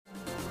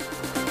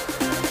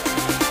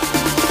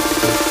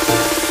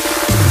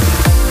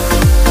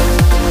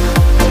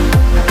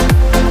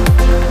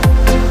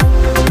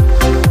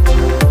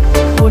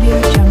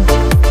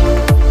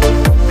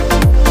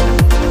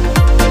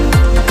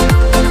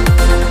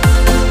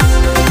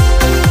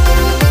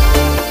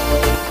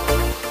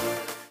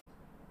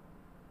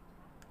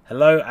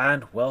Hello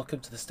and welcome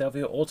to the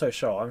Stelvio Auto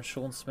Show. I'm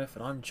Sean Smith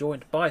and I'm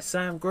joined by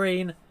Sam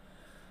Green.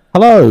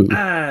 Hello.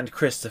 And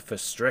Christopher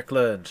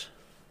Strickland.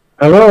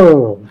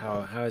 Hello.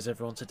 How is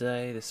everyone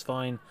today? This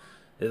fine,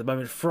 at the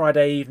moment,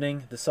 Friday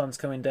evening. The sun's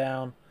coming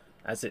down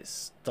as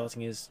it's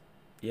starting his...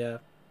 Yeah,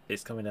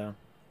 it's coming down.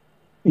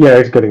 Yeah,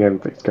 it's getting in.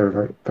 It's going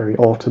very, very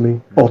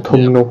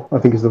autumnal. I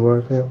think is the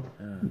word. Yeah.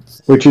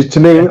 Which is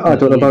to me, I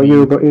don't know about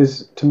you, but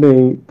is to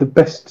me the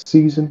best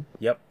season.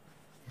 Yep.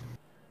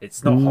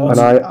 It's not hot.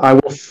 And I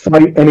will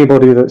fight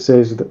anybody that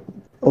says that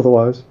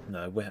otherwise.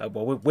 No,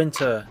 well,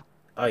 winter,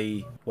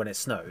 i.e., when it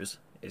snows,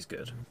 is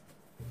good.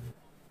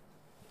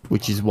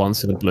 Which is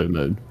once in a blue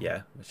moon.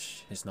 Yeah,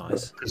 which is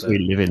nice. Because we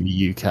live in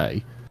the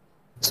UK.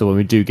 So when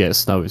we do get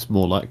snow, it's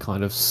more like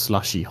kind of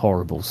slushy,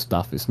 horrible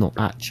stuff. It's not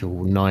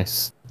actual,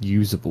 nice,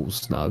 usable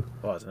snow.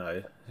 Well, I don't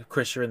know.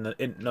 Chris, you're in the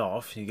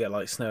north, you get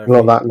like snow.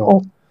 Not that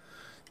north.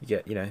 You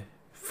get,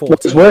 40. Well,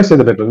 it's worse in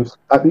the Midlands.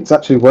 It's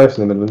actually worse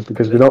in the Midlands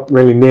because we're not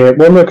really near.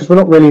 Well, no, because we're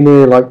not really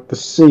near like the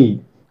sea,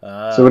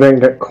 so we don't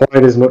get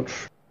quite as much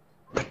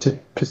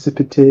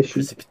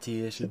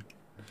precipitation.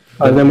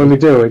 And then when we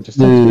do, it just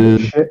tends to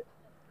be shit.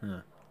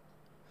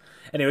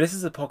 Anyway, this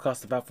is a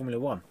podcast about Formula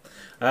One.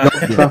 Not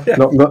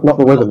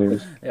the weather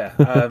news.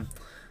 Yeah,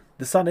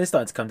 the sun is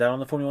starting to come down on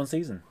the Formula One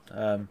season.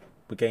 We're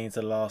getting into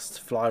the last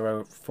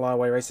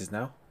flyaway races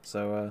now,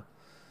 so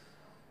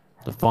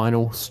the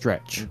final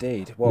stretch.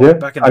 Indeed. Well, yeah,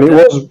 back in and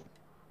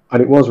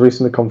it was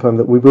recently confirmed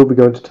that we will be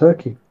going to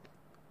Turkey.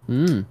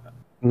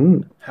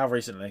 How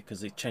recently?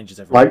 Because it changes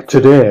every like week.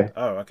 Today.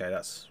 Oh, okay,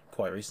 that's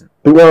quite recent.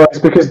 Well, it's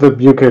because the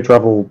UK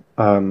travel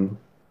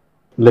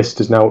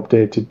list is now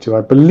updated to,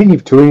 I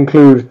believe, to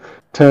include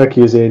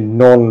Turkey as a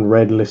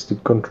non-red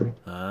listed country.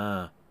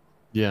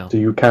 Yeah. So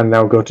you can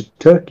now go to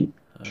Turkey,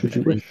 should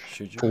you wish.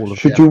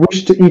 Should you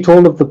wish to eat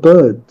all of the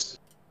birds?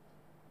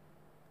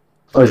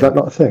 Oh, is that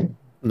not a thing?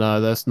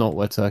 No, that's not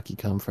where Turkey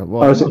come from.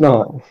 Well, Oh, is it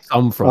not?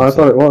 Come from. Oh, I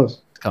thought it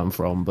was. Come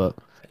from, but...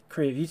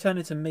 Cree, have you turned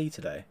into me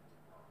today?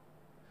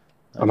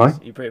 Am I?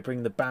 You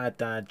bring the bad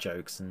dad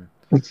jokes and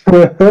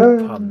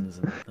puns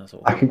and that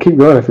sort of I can keep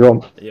going if you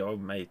want. Yeah, oh,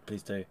 mate,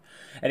 please do.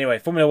 Anyway,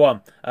 Formula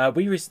One.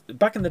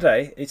 Back in the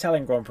day,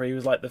 Italian Grand Prix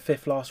was like the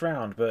 5th last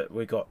round, but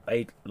we got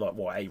 8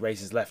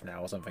 races left now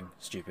or something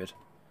stupid.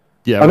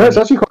 Yeah, I know it's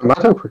actually quite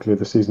mad how quickly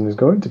the season is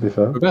going. To be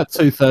fair, we're about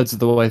 2/3 of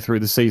the way through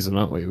the season,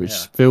 aren't we? Which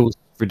feels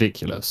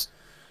ridiculous.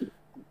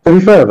 To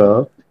be fair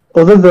though,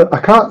 other than I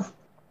can't.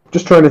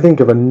 Just trying to think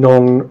of a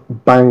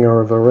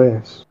non-banger of a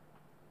race.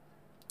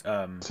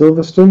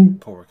 Silverstone.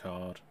 Paul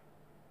Ricard.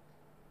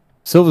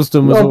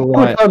 Silverstone was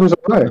alright. Paul Ricard was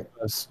alright.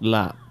 First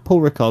lap.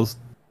 Paul Ricard's.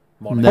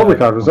 Paul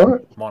Ricard was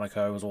alright.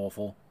 Monaco was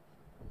awful.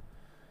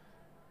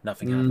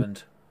 Nothing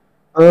happened.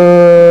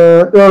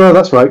 No,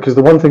 that's right. Because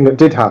the one thing that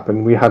did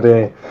happen, we had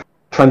a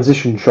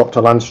transition shot to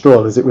Lance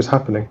Stroll as it was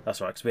happening.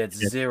 That's right. Because we had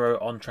 0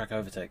 on-track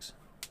overtakes.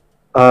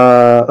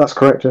 That's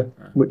correct, yeah.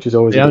 Which is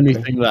always the only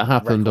thing that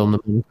happened on the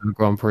Monaco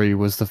Grand Prix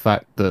was the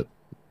fact that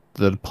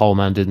the pole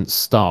man didn't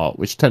start,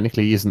 which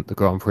technically isn't the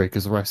Grand Prix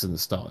because the rest of them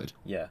started.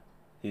 Yeah,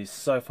 he's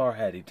so far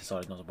ahead he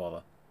decided not to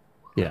bother.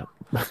 Yeah,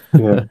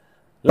 yeah.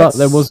 But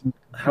there was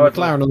however,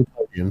 McLaren on the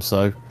podium,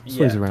 so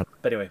swings around.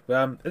 But anyway,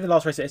 in the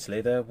last race at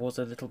Italy, there was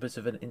a little bit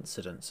of an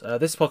incident.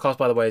 This podcast,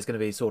 by the way, is going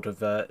to be sort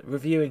of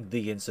reviewing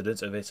the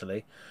incident of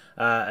Italy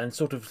and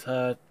sort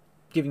of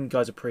giving you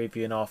guys a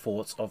preview and our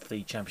thoughts of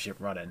the championship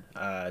run-in,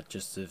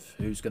 just of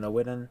who's going to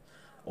win and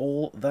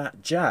all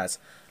that jazz.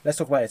 Let's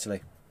talk about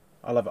Italy.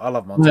 I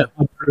love Monza.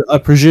 I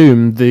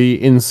presume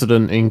the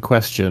incident in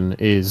question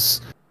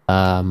is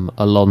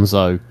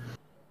Alonso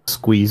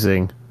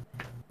squeezing.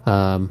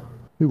 Who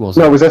was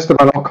it? No, it was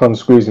Esteban Ocon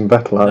squeezing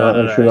Vettel.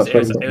 No.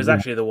 It was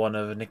actually the one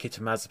of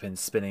Nikita Mazepin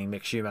spinning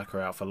Mick Schumacher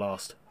out for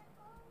last.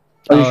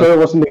 Are you sure it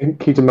wasn't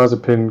Nikita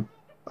Mazepin?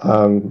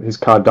 His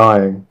car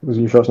dying. Was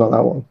you sure it's not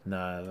that one?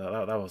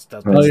 No, that was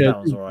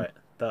alright.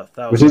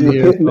 That was. Are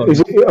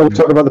we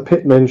talking about the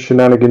pitman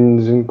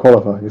shenanigans in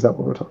qualifying? Is that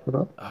what we're talking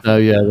about? Oh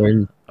yeah, we're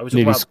in. Are we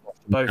talking about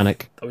both?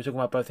 Are we talking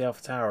about both the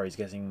AlphaTauris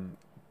getting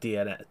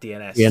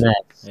DNS?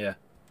 Yeah.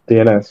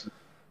 DNS.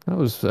 That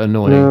was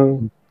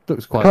annoying.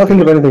 Looks quite. I can't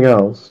think of anything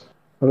else.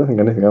 I don't think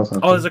anything else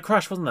happened. Oh, there's a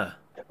crash, wasn't there?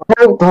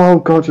 Oh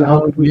God!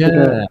 How could we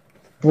forget?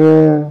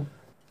 Yeah.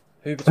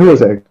 Who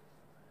was it?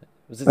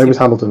 It was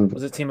Hamilton.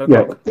 Was it Timo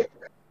Glock? Yeah.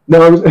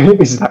 No, it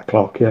was that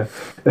clock, yeah.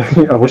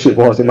 I wish it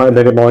was. It might have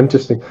made it more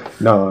interesting.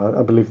 No,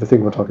 I believe the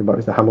thing we're talking about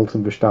is the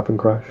Hamilton-Verstappen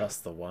crash. That's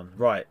the one.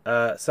 Right.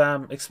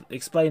 Sam,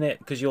 explain it,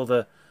 because you're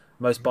the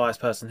most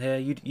biased person here.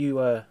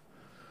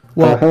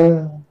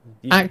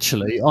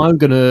 Actually, I'm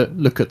going to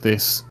look at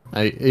this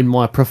in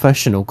my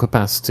professional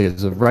capacity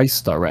as a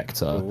race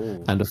director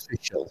and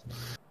official.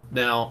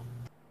 Now,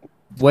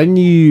 when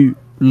you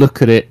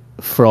look at it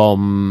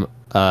from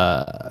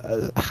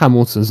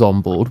Hamilton's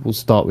onboard, we'll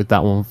start with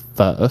that one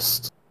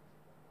first.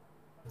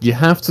 You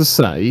have to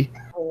say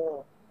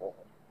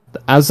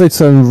that as they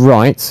turn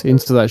right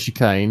into that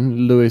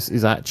chicane, Lewis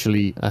is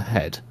actually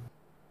ahead.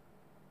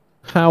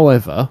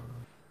 However,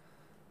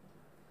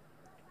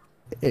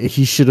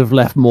 he should have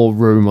left more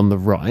room on the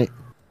right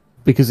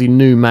because he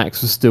knew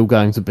Max was still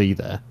going to be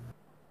there.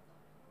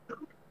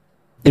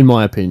 In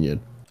my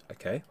opinion.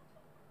 Okay.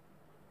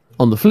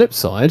 On the flip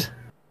side,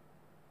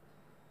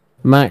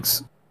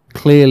 Max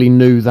clearly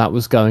knew that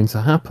was going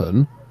to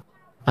happen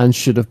and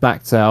should have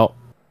backed out,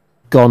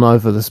 gone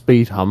over the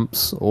speed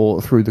humps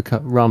or through the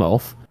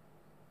runoff,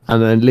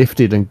 and then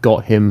lifted and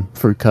got him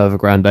through Curva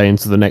Grande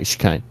into the next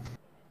chicane.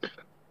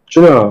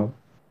 Do you know,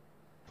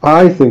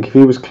 I think if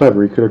he was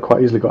clever, he could have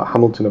quite easily got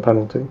Hamilton a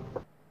penalty.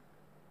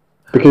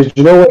 Because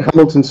you know when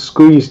Hamilton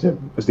squeezed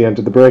him as he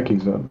entered the braking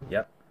zone?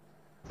 Yep.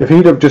 If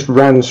he'd have just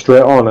ran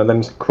straight on and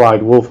then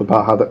cried wolf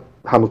about how that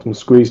Hamilton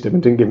squeezed him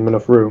and didn't give him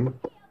enough room,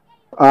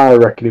 I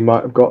reckon he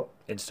might have got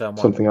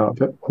something out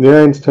of it.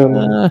 Yeah, into turn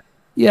one.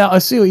 Yeah, I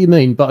see what you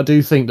mean, but I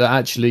do think that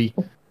actually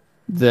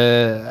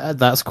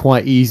that's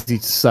quite easy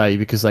to say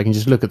because they can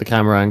just look at the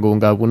camera angle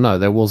and go, well, no,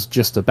 there was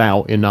just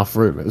about enough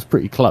room. It was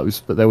pretty close,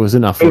 but there was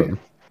enough room.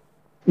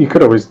 You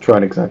could always try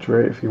and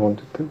exaggerate if you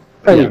wanted to.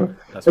 Anyway,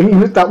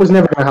 that was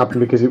never going to happen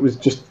because it was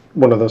just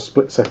one of those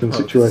split-second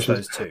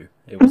situations. Those two.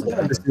 It wasn't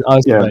going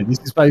to happen. This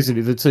is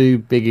basically the two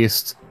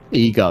biggest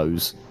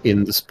egos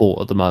in the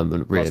sport at the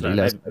moment,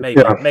 really.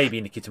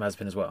 Maybe Nikita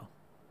Mazepin as well.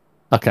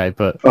 Okay,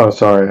 but... Oh,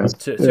 sorry. Yeah.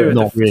 Two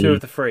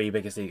of the three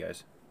biggest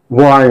egos.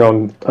 Well, hang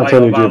on.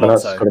 Antonio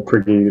Giovinazzi's got a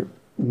pretty...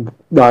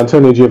 No,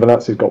 Antonio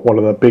Giovinazzi's got one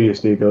of the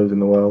biggest egos in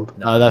the world.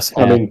 No, that's...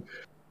 I mean...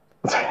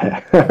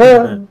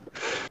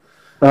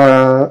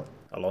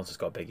 Alonso's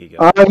got a big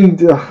ego.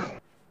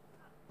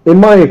 In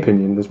my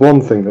opinion, there's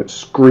one thing that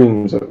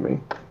screams at me,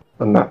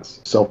 and that's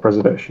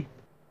self-preservation.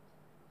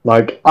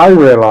 Like, I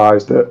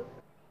realised that,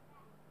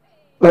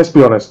 let's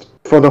be honest,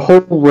 for the whole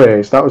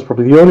race, that was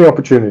probably the only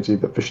opportunity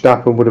that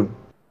Verstappen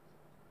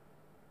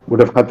would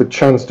have had the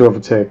chance to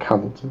overtake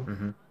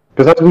Hamilton.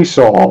 Because as we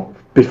saw,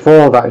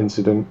 before that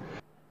incident,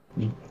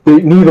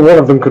 neither one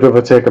of them could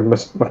overtake a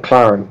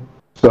McLaren,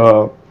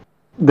 so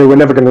they were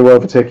never going to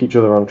overtake each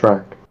other on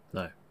track.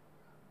 No.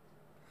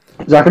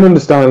 So I can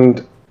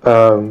understand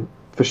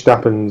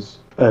Verstappen's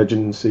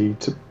urgency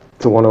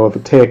to want to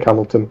overtake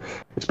Hamilton,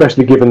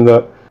 especially given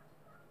that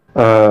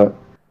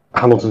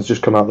Hamilton's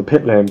just come out of the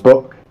pit lane.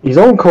 But he's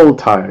on cold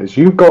tyres.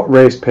 You've got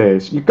race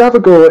pace. You have a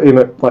go at him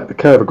at like the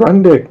Curva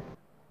Grande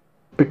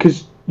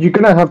because you're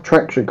going to have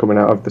traction coming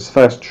out of this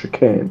first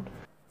chicane.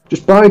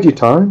 Just bide your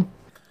time.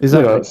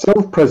 Exactly.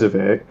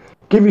 Self-preserve.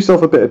 Give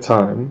yourself a bit of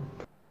time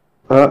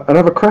and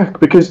have a crack.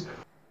 Because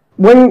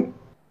other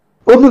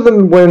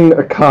than when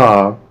a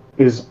car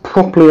is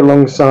properly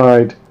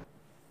alongside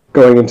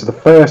going into the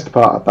first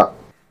part of that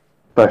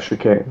first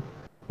chicane,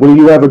 will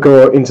you ever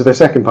go into the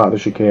second part of the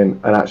chicane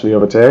and actually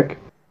overtake?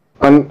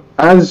 And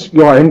as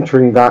you're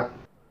entering that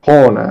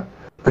corner,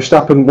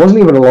 Verstappen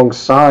wasn't even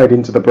alongside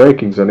into the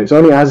braking zone. It's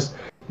only as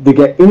they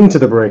get into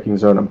the braking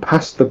zone and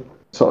past the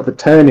sort of the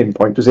turning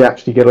point does he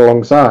actually get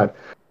alongside.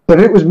 So if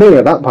it was me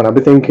at that point, I'd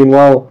be thinking,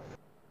 well,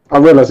 I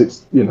realise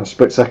it's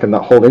split second.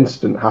 That whole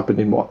incident happened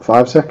in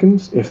 5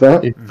 seconds, if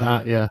that. If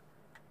that, yeah.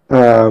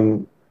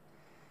 And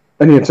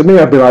to me,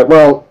 I'd be like,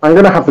 well, I'm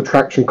going to have the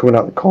traction coming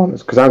out the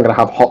corners because I'm going to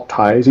have hot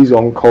tyres. He's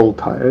on cold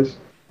tyres.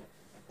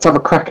 Let's have a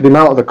crack at him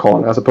out of the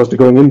corner as opposed to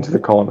going into the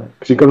corner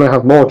because you're going to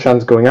have more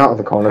chance going out of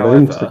the corner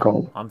than into the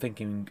corner. I'm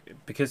thinking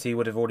because he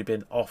would have already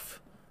been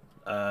off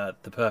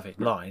the perfect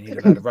line, he'd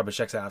have had a rubber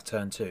check out of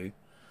turn 2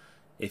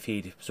 if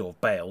he'd sort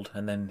of bailed,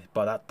 and then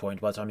by that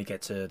point, by the time you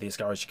get to the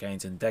Ascari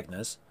chicanes and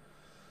Degner's,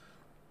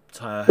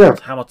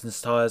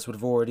 Hamilton's tyres would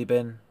have already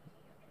been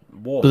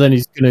warm. But then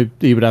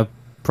he would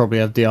probably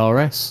have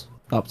DRS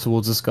up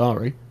towards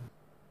Ascari.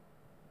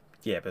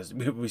 Yeah, but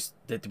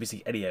did we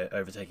see any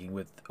overtaking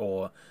with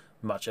or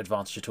much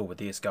advantage at all with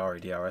the Ascari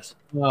DRS?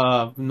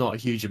 Not a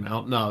huge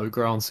amount, no,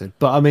 granted.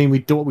 But I mean,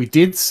 what we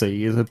did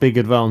see is a big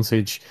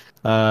advantage.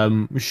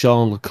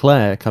 Charles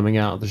Leclerc coming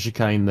out of the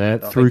chicane there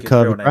through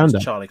Curva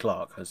Grande. Charlie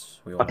Clark, as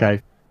we all know.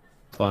 Okay,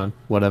 fine,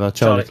 whatever.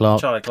 Charlie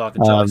Clark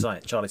and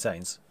Charlie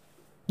Sainz.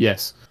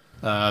 Yes.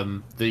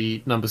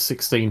 The number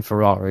 16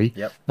 Ferrari.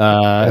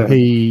 Yep.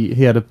 He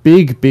had a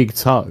big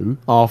toe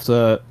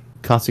after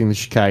cutting the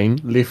chicane,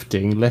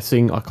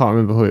 letting I can't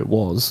remember who it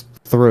was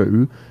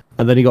through,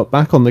 and then he got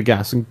back on the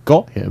gas and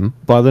got him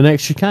by the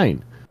next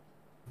chicane.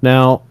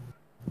 Now,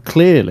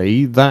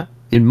 clearly, that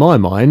in my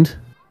mind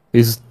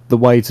is the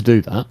way to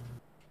do that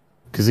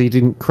because he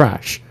didn't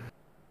crash.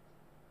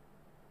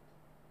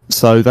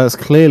 So that's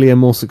clearly a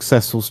more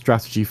successful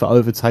strategy for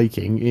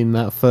overtaking in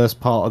that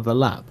first part of the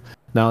lap.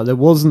 Now, there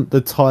wasn't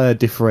the tyre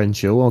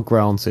differential, or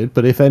granted,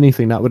 but if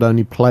anything, that would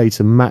only play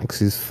to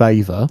Max's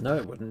favour. No,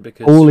 it wouldn't,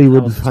 because all he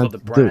would have had got the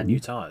brand new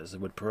tyres.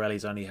 Would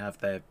Pirelli's only have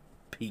their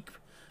peak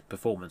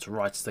performance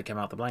right as they came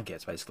out the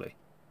blankets, basically?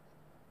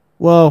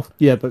 Well,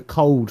 yeah, but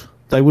cold.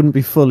 They wouldn't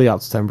be fully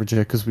up to temperature,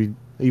 because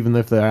even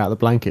if they're out of the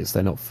blankets,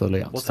 they're not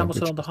fully up to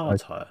temperature. Was Hamilton on the hard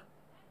tyre?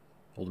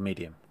 Or the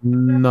medium?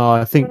 No,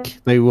 I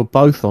think they were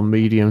both on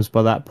mediums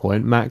by that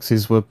point.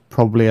 Max's were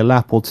probably a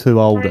lap or two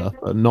older,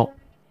 but not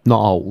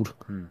old.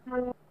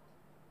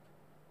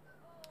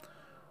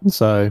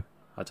 So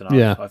I don't know.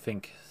 Yeah. I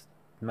think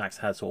Max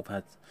had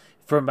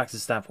from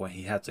Max's standpoint,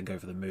 he had to go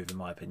for the move, in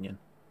my opinion.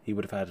 he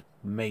would have had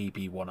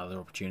maybe one other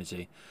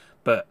opportunity,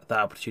 but that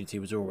opportunity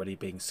was already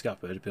being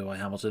scuppered by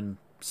Hamilton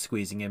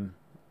squeezing him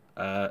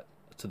to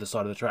the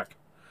side of the track.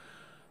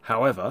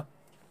 However,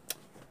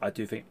 I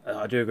do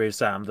agree with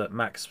Sam that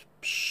Max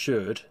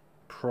should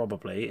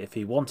probably, if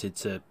he wanted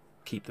to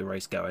keep the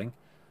race going,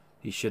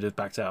 he should have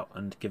backed out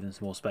and given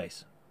some more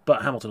space.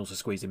 But Hamilton also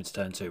squeezed him into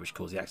turn 2, which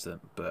caused the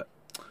accident. But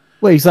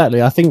well,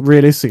 exactly. I think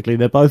realistically,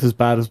 they're both as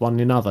bad as one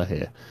another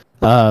here.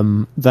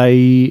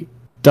 They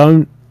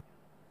don't.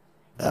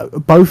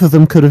 Both of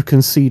them could have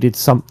conceded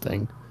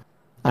something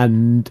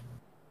and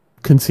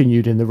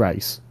continued in the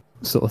race,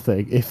 sort of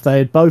thing. If they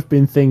had both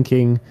been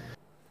thinking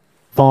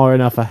far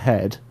enough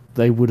ahead,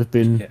 they would have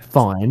been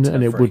fine,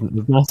 and it wouldn't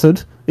have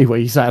mattered. Well,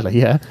 exactly,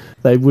 yeah.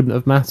 They wouldn't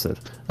have mattered.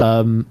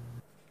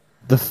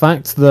 The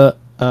fact that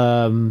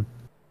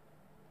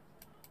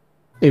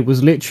it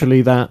was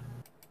literally that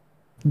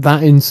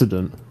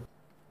incident,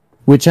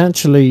 which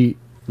actually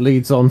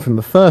leads on from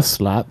the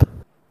first lap,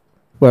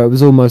 where it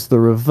was almost the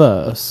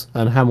reverse,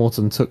 and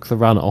Hamilton took the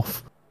run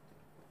off.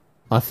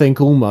 I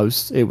think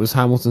almost it was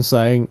Hamilton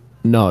saying,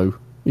 "No,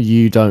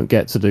 you don't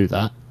get to do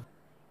that.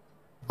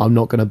 I'm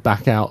not going to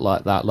back out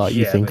like that, like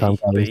you think I'm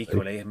going to." But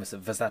equally,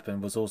 Verstappen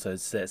was also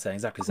saying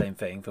exactly the same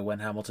thing for when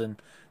Hamilton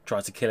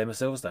tried to kill him at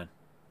Silverstone.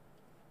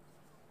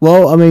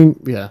 Well, I mean,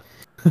 yeah,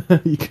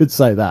 you could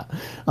say that.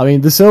 I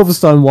mean, the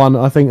Silverstone one,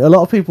 I think a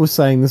lot of people were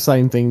saying the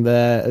same thing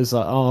there, as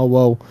like, oh,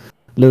 well,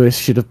 Lewis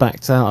should have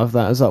backed out of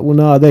that. It's like, well,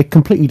 no, they're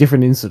completely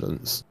different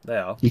incidents. They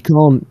are. You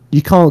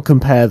can't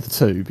compare the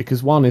two,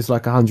 because one is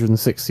like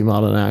 160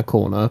 mile an hour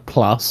corner,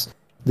 plus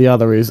the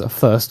other is a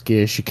first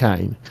gear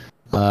chicane.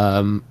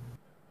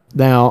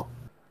 Now,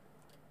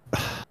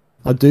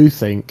 I do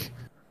think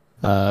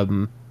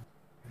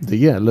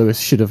Lewis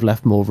should have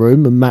left more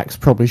room, and Max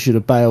probably should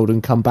have bailed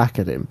and come back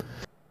at him.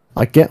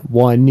 I get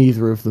why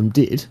neither of them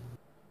did,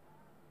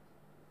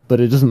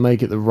 but it doesn't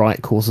make it the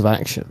right course of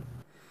action.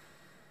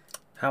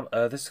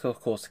 This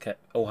of course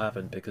all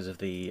happened because of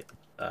the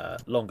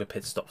longer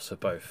pit stops for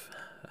both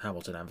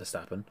Hamilton and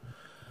Verstappen.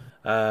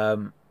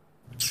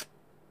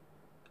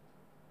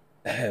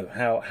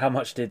 How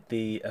much did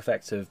the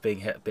effect of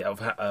being hit of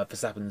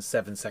Verstappen's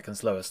 7 seconds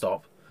slower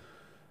stop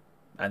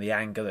and the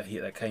anger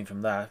that came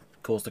from that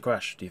caused the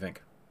crash, do you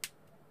think?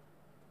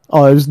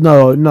 Oh, it was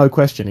no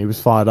question. He was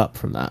fired up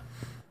from that.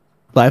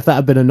 Like, if that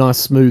had been a nice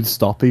smooth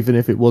stop, even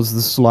if it was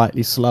the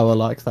slightly slower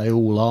like they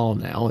all are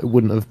now, he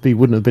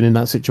wouldn't have been in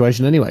that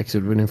situation anyway, because it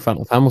would have been in front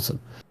of Hamilton.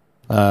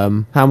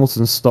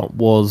 Hamilton's stop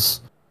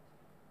was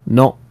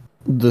not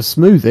the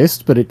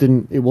smoothest, but it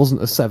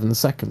wasn't a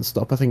 7-second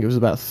stop. I think it was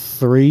about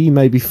 3,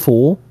 maybe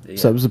 4. Yeah.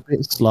 So it was a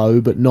bit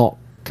slow, but not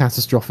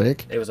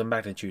catastrophic. It was a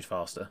magnitude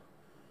faster.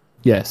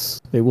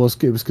 Yes, it was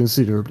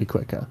considerably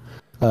quicker.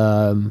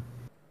 I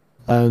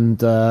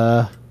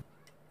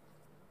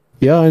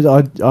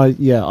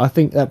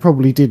think that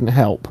probably didn't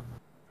help.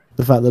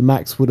 The fact that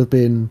Max would have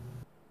been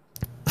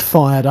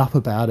fired up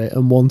about it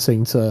and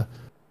wanting to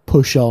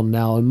push on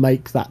now and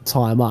make that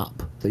time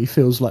up that he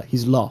feels like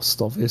he's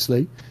lost,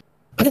 obviously.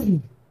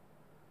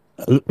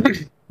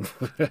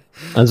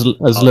 as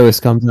Lewis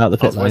comes out the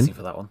pit lane. I was waiting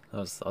for that one. I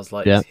was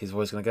like, yeah. His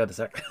voice going to go in a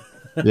sec.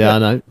 Yeah, I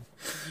know.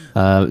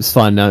 It's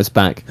fine now. It's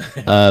back.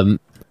 I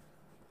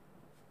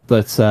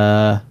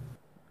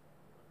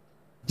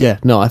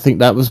think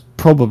that was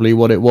probably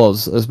what it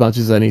was, as much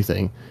as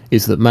anything,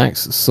 is that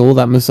Max saw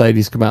that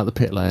Mercedes come out the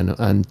pit lane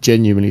and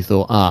genuinely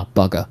thought,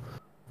 bugger,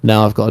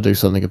 now I've got to do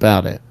something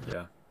about it.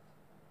 Yeah.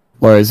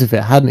 Whereas if he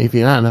hadn't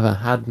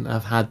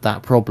have had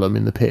that problem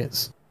in the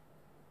pits,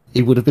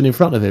 he would have been in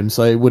front of him,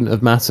 so it wouldn't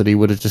have mattered. He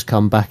would have just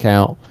come back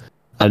out,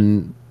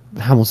 and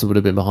Hamilton would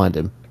have been behind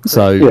him.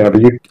 So yeah,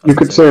 but you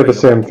could say the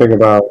same thing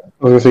about.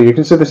 I was going to say you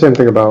can say the same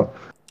thing about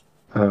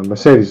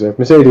Mercedes. If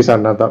Mercedes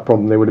hadn't had that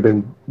problem, they would have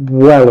been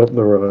well up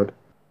the road,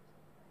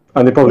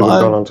 and they probably would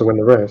have gone on to win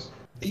the race.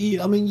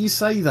 I mean, you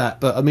say that,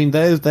 but I mean,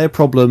 their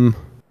problem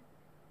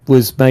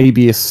was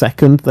maybe a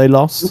second they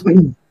lost.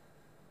 It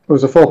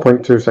was a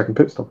 4.2 second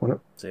pit stop,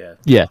 wasn't it?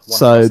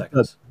 So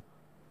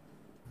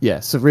yeah.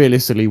 So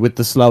realistically, with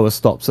the slower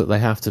stops that they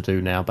have to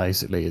do now,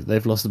 basically,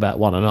 they've lost about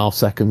 1.5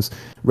 seconds.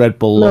 Red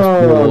Bull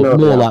lost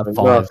more like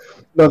 5.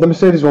 No, the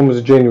Mercedes one was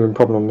a genuine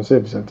problem on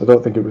Mercedes end. I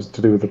don't think it was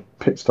to do with the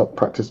pit stop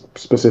practice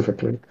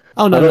specifically.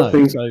 Oh no, I don't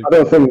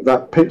think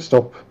that pit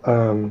stop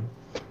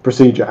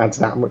procedure adds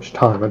that much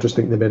time. I just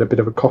think they made a bit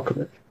of a cock of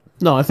it.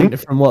 No, I think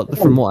from what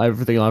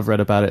everything I've read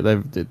about it,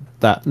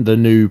 the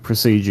new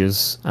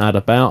procedures add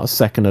about 1.5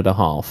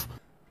 seconds.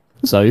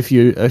 So if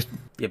you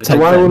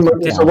why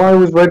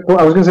was Red Bull?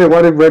 I was going to say,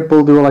 why did Red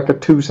Bull do like a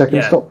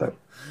 2-second stop then?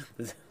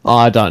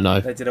 I don't know.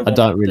 I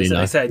don't really know.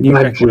 They set a new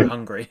record in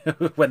Hungary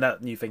when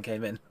that new thing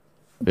came in.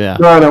 Yeah.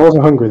 No, it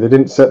wasn't Hungary. They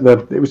didn't set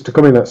it was to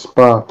come in at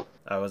Spa.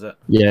 Oh, was it?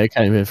 Yeah, it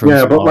came in from.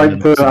 Yeah, Spa,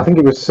 but I think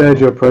it was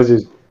Sergio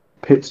Perez's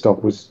pit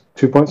stop was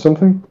 2 point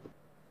something.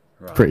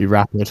 Right. Pretty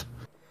rapid.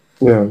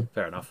 Yeah.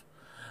 Fair enough.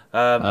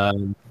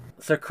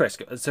 So Chris,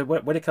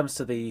 when it comes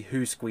to the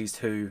who squeezed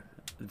who,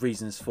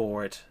 reasons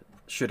for it,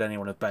 should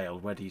anyone have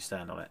bailed, where do you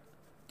stand on it?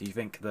 Do you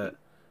think that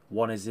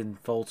one is in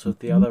fault of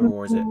the other,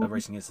 or is it a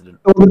racing incident?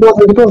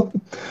 Well,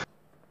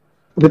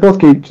 they both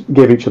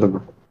gave each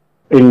other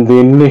in the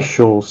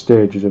initial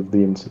stages of the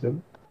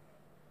incident.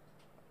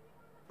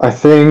 I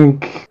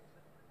think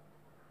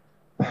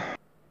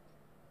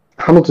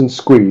Hamilton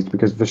squeezed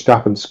because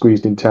Verstappen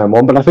squeezed in turn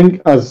one, but I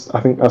think as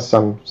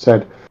Sam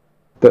said,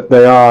 that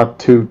they are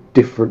two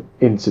different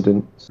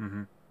incidents.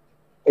 Mm-hmm.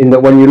 In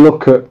that when you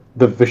look at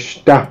the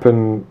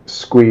Verstappen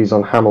squeeze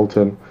on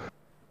Hamilton,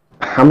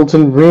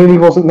 Hamilton really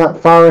wasn't that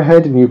far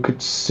ahead, and you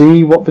could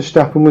see what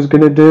Verstappen was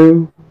going to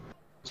do.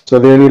 So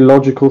the only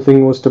logical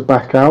thing was to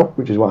back out,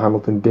 which is what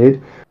Hamilton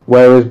did.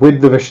 Whereas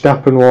with the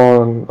Verstappen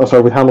one,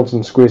 with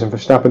Hamilton squeezing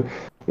Verstappen,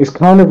 it's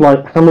kind of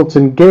like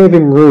Hamilton gave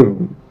him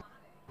room,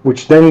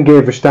 which then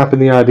gave Verstappen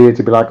the idea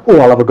to be like,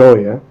 oh, I'll have a go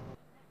here.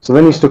 So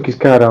then he stuck his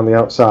car down the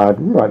outside.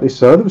 Rightly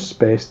so, there was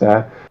space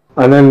there.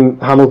 And then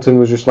Hamilton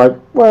was just like,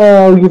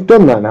 well, you've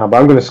done that now, but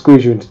I'm going to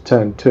squeeze you into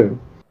turn two.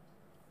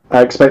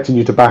 Expecting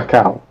you to back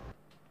out.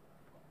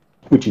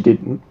 Which he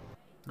didn't.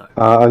 No.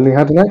 And they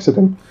had an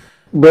accident.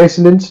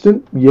 Racing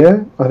incident,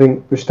 yeah. I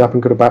think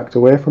Verstappen could have backed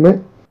away from it.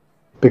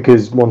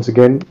 Because, once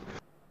again,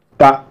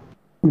 that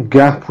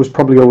gap was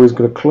probably always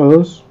going to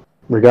close,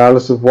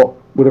 regardless of what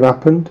would have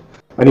happened.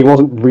 And he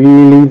wasn't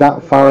really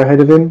that far ahead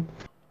of him.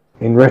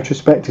 In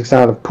retrospect, he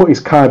kind of put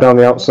his car down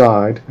the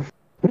outside,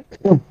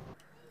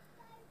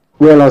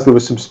 realised there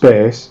was some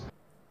space,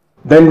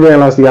 then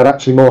realised he had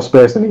actually more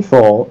space than he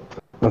thought,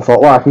 and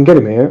thought, well, I can get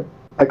him here,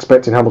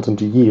 expecting Hamilton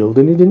to yield,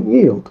 and he didn't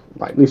yield.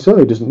 Rightly so,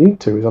 he doesn't need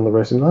to, he's on the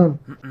racing line.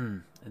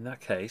 In that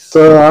case...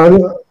 So,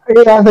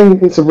 I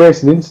think it's a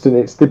racing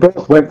incident. They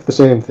both went for the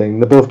same thing,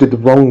 they both did the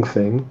wrong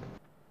thing.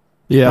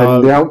 Yeah,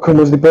 and the outcome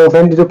was they both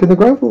ended up in the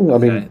gravel.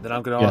 Okay, then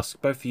I'm going to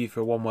ask both of you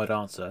for a one-word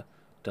answer.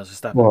 Does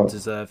Verstappen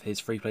deserve his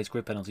free-place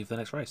grid penalty for the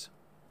next race?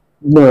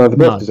 No, they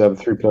both deserve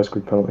a 3-place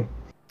grid penalty.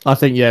 I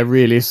think,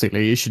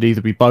 realistically, it should either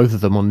be both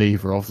of them or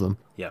neither of them.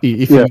 Yeah.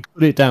 If you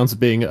put it down to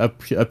being a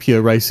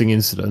pure racing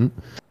incident,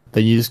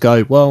 then you just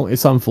go, well,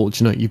 it's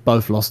unfortunate you've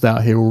both lost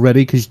out here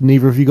already because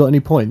neither of you got any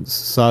points.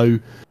 So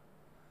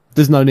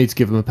there's no need to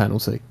give them a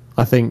penalty.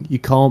 I think you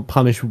can't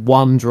punish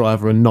one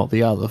driver and not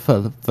the other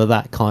for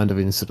that kind of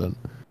incident.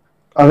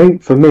 I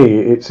think for me,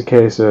 it's a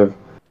case of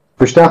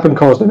Verstappen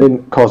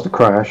caused a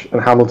crash,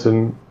 and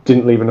Hamilton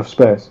didn't leave enough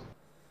space.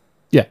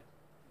 Yeah.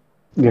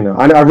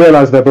 I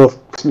realise they're both,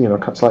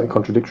 slightly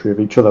contradictory of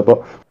each other,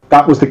 but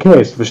that was the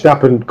case.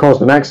 Verstappen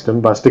caused an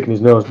accident by sticking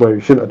his nose where he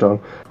shouldn't have done,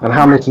 and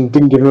Hamilton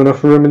didn't give him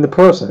enough room in the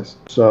process.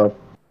 So,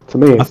 to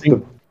me,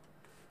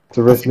 it's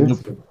a racing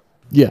incident.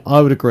 Yeah,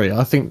 I would agree.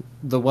 I think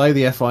the way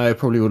the FIA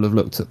probably would have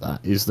looked at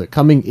that is that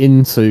coming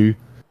into...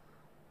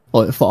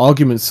 for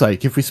argument's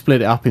sake, if we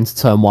split it up into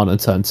turn 1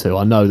 and turn 2,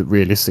 I know that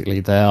realistically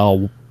they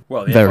are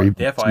the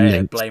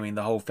FIA are blaming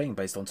the whole thing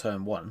based on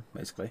turn 1,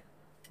 basically,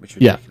 which is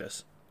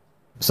ridiculous.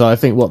 So I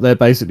think what they're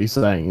basically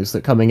saying is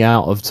that coming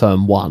out of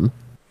turn 1,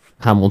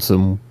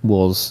 Hamilton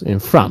was in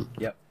front.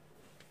 Yep.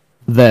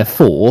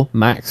 Therefore,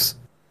 Max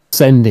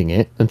sending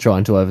it and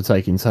trying to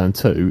overtake in turn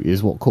 2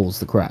 is what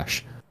caused the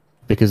crash,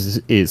 because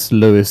it's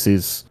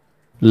Lewis's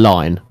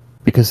line,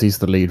 because he's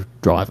the lead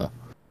driver.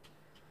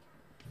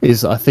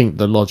 Is, I think,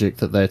 the logic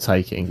that they're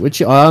taking,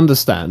 which I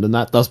understand, and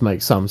that does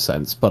make some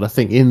sense, but I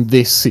think in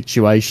this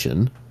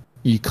situation,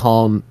 you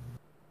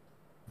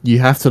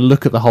have to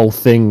look at the whole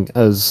thing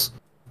as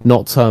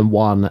not turn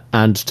 1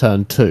 and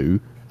turn 2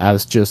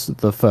 as just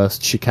the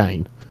first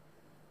chicane.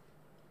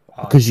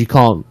 Because you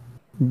can't,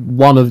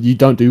 you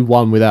don't do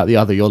one without the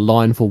other. Your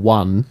line for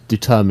one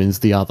determines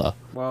the other.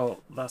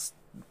 Well, that's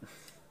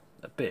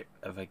a bit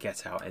of a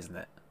get out, isn't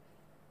it?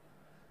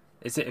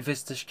 Is it if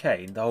it's the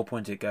chicane, the whole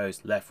point it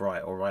goes left, right,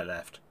 or right,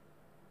 left.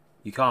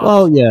 You can't.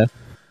 Well, yeah.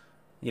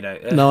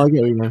 No, I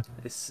get what you mean.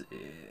 It's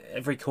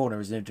every corner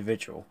is an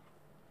individual.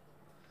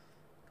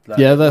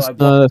 That's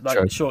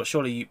true.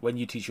 Surely, when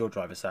you teach your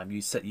driver, Sam,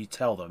 you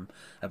tell them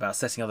about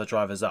setting other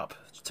drivers up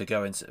to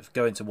go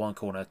into one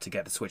corner to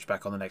get the switch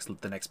back on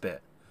the next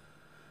bit.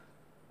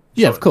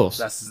 Yeah, of course.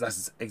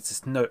 It's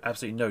just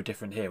absolutely no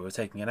different here. We're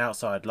taking an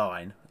outside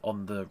line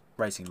on the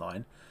racing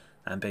line,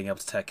 and being able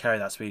to carry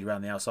that speed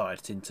around the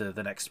outside into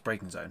the next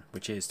braking zone,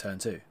 which is turn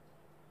 2.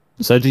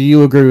 So do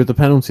you agree with the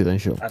penalty then,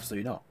 Sean?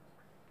 Absolutely not.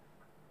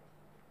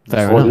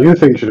 What do you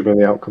think should have been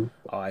the outcome?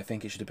 I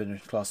think it should have been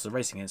classed as a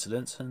racing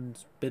incident and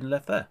been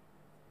left there.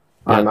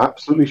 I'm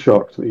absolutely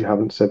shocked that you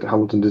haven't said that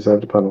Hamilton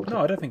deserved a penalty. No,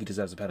 I don't think he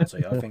deserves a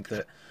penalty. I think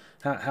that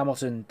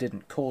Hamilton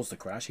didn't cause the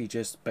crash. He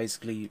just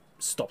basically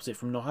stopped it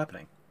from not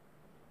happening.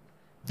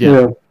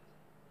 Yeah.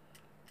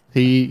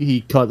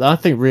 I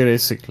think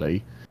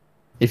realistically,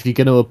 if you're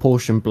going to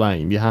apportion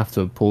blame, you have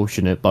to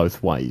apportion it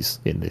both ways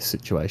in this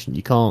situation.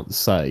 You can't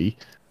say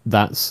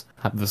that's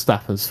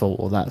Verstappen's fault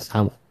or that's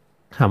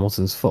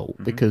Hamilton's fault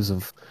because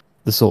of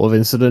the sort of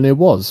incident it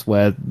was,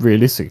 where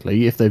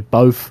realistically, if they've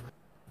both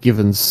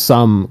given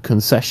some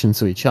concession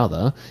to each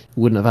other,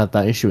 you wouldn't have had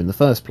that issue in the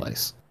first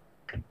place.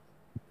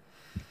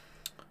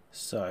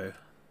 So,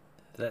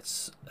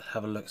 let's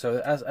have a look. So,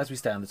 as we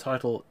stand, the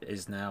title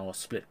is now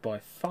split by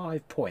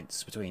 5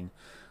 points between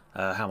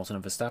Hamilton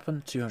and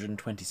Verstappen,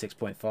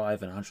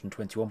 226.5 and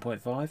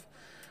 121.5.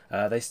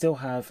 They still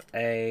have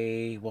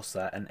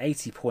an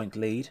 80-point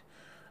lead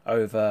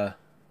over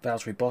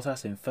Valtteri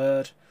Bottas in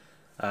third.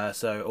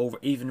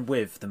 Even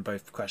with them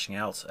both crashing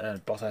out,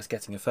 Bottas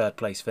getting a third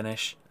place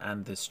finish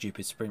and the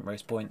stupid sprint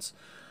race points,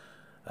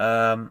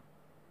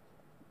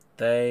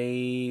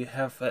 they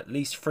have at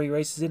least 3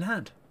 races in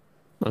hand.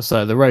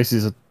 So the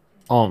races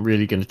aren't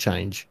really going to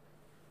change.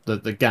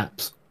 The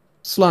gap's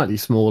slightly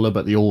smaller,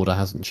 but the order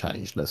hasn't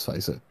changed, let's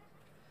face it.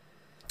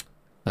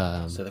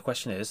 So the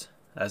question is,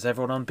 as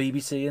everyone on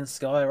BBC and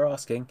Sky are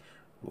asking,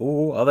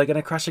 are they going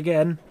to crash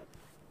again?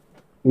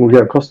 We'll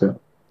get across it.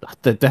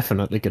 They're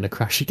definitely going to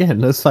crash again,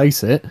 let's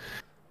face it.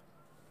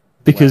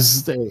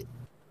 Because,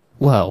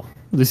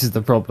 this is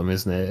the problem,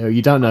 isn't it?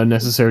 You don't know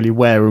necessarily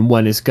where and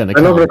when it's going to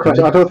They're not come. going to crash.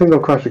 I don't think they'll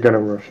crash again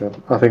in Russia.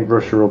 I think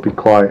Russia will be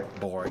quite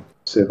boring,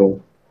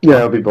 civil. Yeah,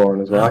 it'll be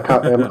boring as well. I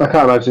can't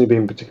imagine it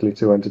being particularly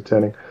too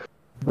entertaining.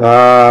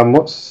 So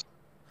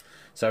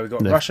we've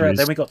got Russia,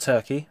 then we've got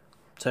Turkey.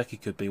 Turkey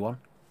could be one.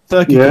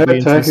 Turkey could be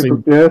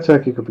interesting.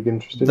 Turkey could be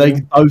interesting. They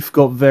both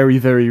got very,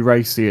 very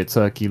racy at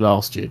Turkey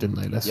last year, didn't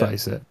they? Let's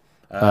face it.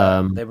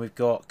 Then we've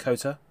got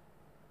Kota.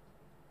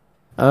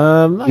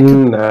 But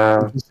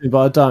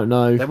I don't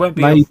know.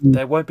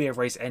 There won't be a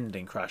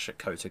race-ending crash at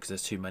Kota because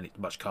there's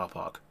much car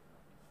park.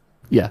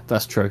 Yeah,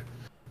 that's true.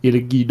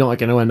 You're not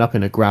going to end up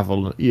in a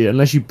gravel.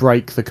 Unless you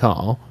break the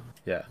car.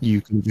 Yeah. You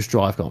can just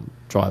drive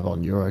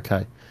on. You're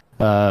okay.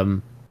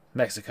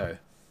 Mexico.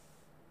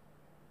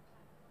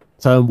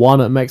 Turn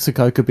 1 at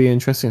Mexico could be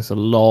interesting. It's a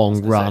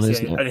long run,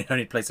 isn't it?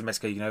 Only place in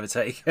Mexico you can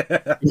overtake.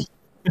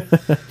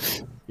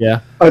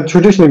 Yeah.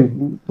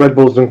 Traditionally, Red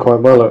Bull's done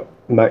quite well at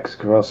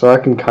Mexico, so I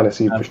can kind of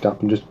see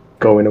Verstappen just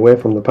going away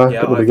from the pack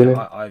at the beginning.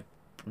 I'd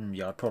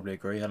probably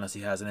agree, unless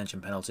he has an engine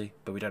penalty,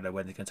 but we don't know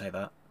when he can take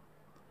that.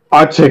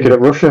 I'd take it at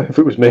Russia if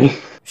it was me.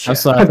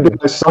 I'd be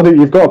like, Sonny,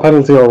 you've got a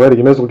penalty already,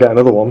 you may as well get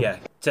another one. Yeah,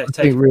 I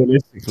think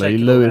realistically,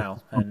 Lewis.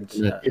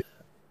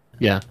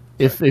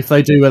 If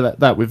they do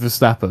that with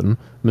Verstappen,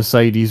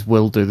 Mercedes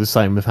will do the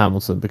same with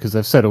Hamilton because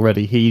they've said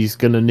already he's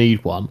going to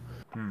need one.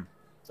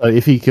 So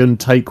if he can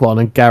take one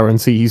and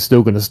guarantee he's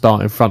still going to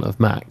start in front of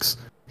Max,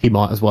 he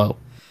might as well.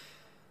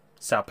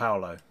 Sao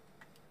Paulo.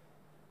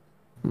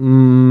 I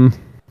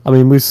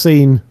mean, we've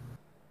seen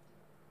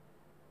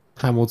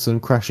Hamilton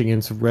crashing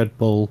into Red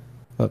Bull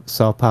at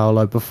Sao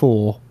Paulo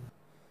before.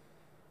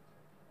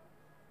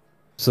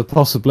 So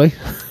possibly.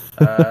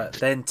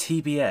 Then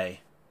TBA.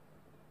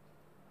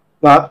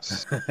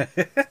 That's...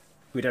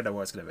 we don't know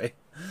what it's going to be.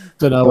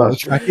 Don't know what the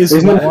track is.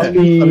 Isn't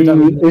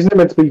it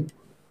meant to be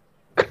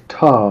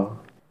Qatar?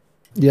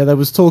 Yeah, there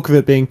was talk of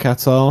it being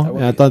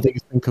Qatar. I don't think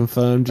it's been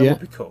confirmed yet.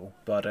 That would be cool,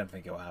 but I don't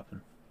think it will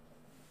happen.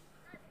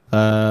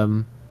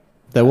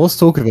 There was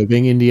talk of it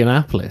being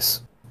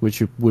Indianapolis,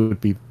 which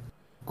would be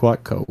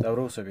quite cool. That would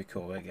also be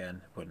cool.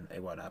 Again,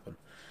 it won't happen.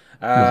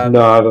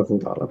 No, I don't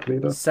think that'll happen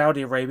either.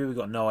 Saudi Arabia, we've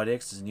got no idea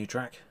because it's a new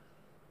track.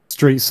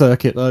 Street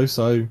circuit, though,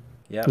 so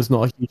there's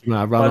not a huge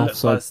amount of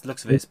runoff. By the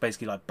looks of it, it's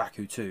basically like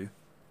Baku 2.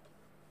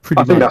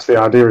 I think that's the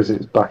idea, is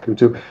it's Baku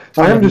too.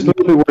 I am just a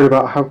little bit worried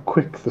about how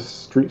quick the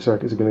street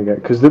circuits are going to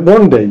get, because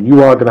one day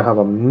you are going to have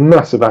a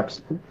massive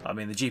accident. I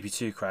mean, the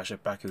GP2 crash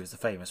at Baku is the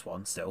famous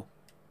one still.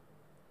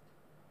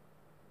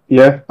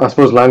 Yeah, I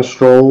suppose Lance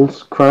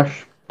Stroll's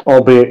crash,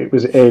 albeit it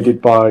was aided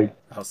by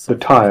the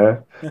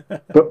tyre.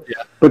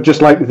 But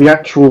just like the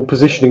actual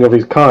positioning of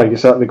his car, you're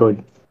certainly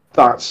going,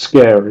 that's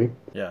scary.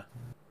 Yeah.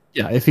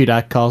 Yeah, if he'd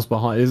had cars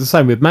behind, it's the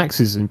same with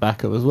Max's in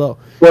Baku as well.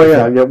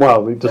 Well,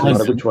 well, it doesn't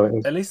matter which one it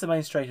is. At least the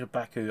main straight of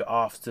Baku,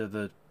 after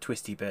the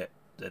twisty bit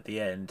at the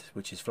end,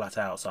 which is flat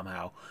out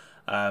somehow,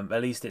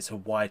 at least it's a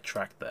wide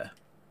track there.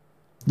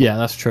 Yeah,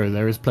 that's true.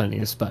 There is plenty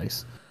of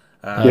space.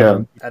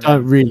 I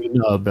don't really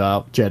know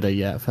about Jeddah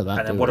yet for that.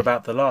 And then what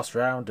about the last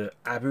round at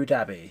Abu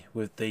Dhabi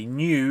with the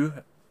new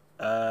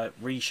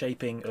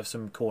reshaping of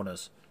some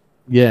corners?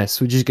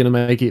 Yes, which is going to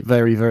make it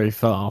very, very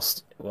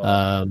fast.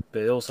 Well,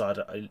 but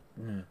also,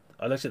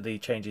 I looked at the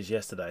changes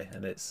yesterday,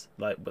 and it's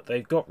like, but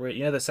they've got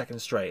the second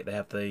straight. They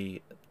have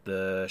the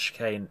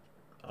chicane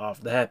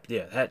after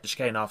the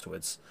chicane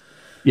afterwards.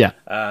 Yeah.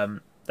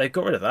 They've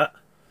got rid of that.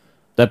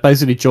 They've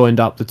basically joined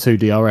up the two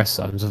DRS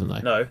zones, haven't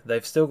they? No,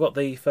 they've still got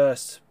the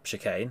first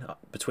chicane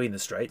between the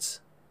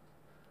straights.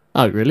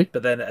 Oh, really?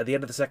 But then at the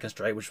end of the second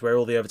straight, which is where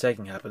all the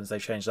overtaking happens,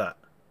 they've changed that.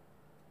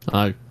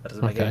 Oh, that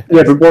doesn't make okay.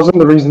 Yeah, but wasn't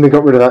the reason they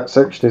got rid of that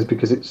section is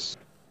because it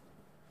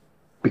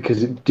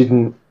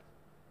didn't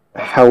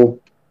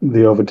help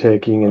the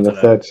overtaking in the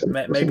third section?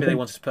 Maybe they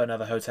wanted to put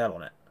another hotel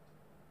on it.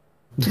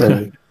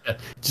 Maybe.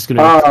 Just going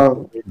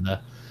to in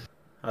there.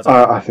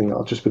 I think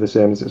that'll just be the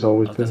same as it's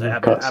always been.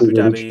 Abu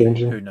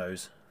Dhabi, who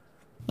knows?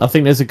 I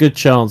think there's a good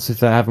chance if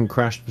they haven't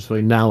crashed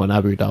between now and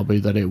Abu Dhabi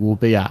that it will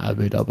be at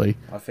Abu Dhabi.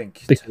 I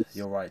think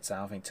you're right,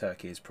 Sam. I think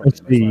Turkey is probably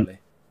the most likely.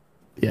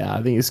 Yeah,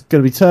 I think it's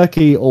going to be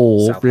Turkey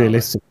or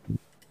realistically.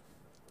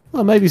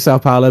 Well, maybe Sao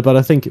Paulo, but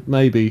I think it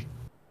may be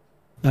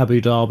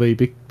Abu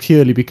Dhabi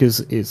purely because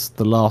it's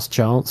the last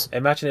chance.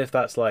 Imagine if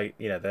that's like,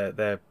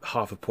 they're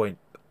half a point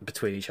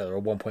between each other, or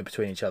 1 point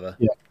between each other.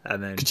 Yeah.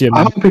 And then Could you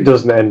I imagine? hope it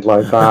doesn't end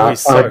like that. that'd be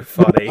so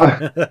funny.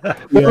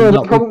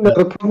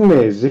 The problem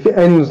is, if it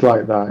ends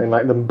like that, and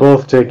like them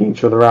both taking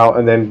each other out,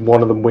 and then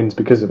one of them wins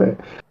because of it,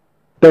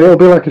 then it'll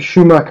be like a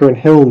Schumacher and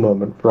Hill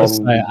moment from Let's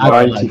say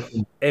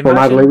Adelaide. from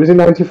Adelaide. Was it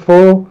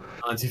 94?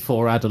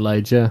 94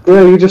 Adelaide, yeah.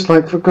 Yeah, you're just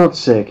like, for God's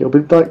sake, it'll be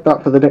like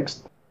that for the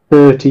next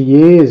 30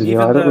 years. And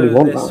Even I don't really though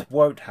want this that.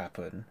 won't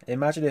happen,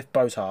 imagine if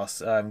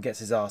Bottas gets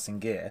his ass in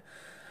gear,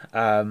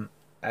 and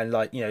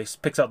like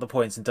picks up the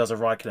points and does a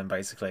Raikkonen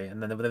basically,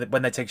 and then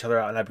when they take each other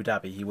out in Abu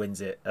Dhabi, he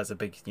wins it as a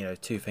big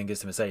 2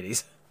 fingers to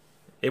Mercedes.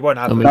 It won't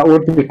happen. That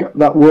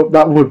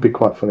would be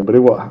quite funny, but it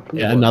won't happen.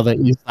 Yeah, another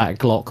is that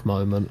Glock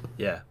moment.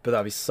 Yeah, but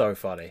that'd be so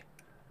funny.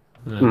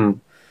 Yeah.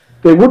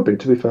 It would be,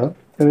 to be fair,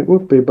 and it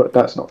would be, but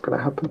that's not going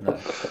to happen.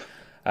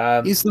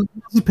 No. He's the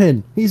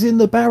pin. He's in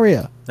the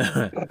barrier.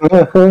 I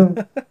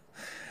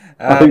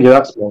think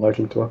that's more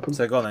likely to happen.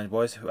 So go on then,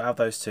 boys. Out of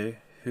those two,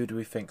 who do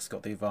we think's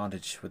got the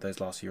advantage with those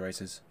last few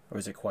races, or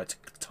is it quite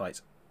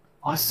tight?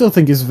 I still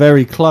think it's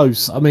very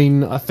close. I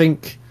mean, I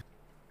think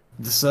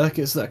the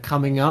circuits that are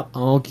coming up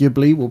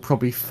arguably will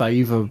probably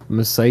favour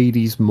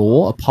Mercedes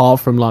more. Apart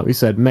from, like we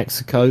said,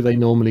 Mexico.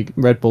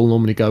 Red Bull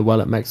normally go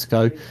well at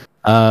Mexico.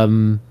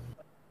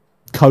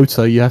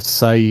 COTA, you have to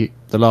say,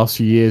 the last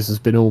few years has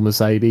been all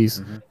Mercedes.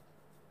 Mm-hmm.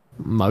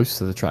 Most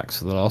of the tracks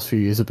for the last few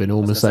years have been all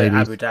I was gonna say,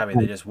 Mercedes. Abu Dhabi,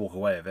 they just walk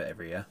away with it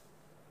every year.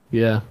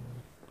 Yeah.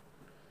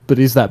 But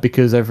is that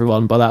because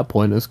everyone by that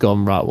point has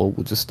gone, right, well,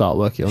 we'll just start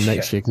working on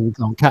next year because we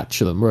can't catch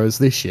them, whereas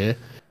this year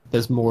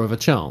there's more of a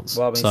chance.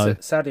 Well, I mean, so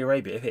Saudi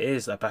Arabia, if it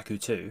is a Baku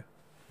 2,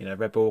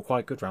 Red Bull are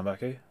quite good round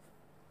Baku.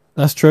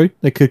 that's true.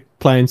 They could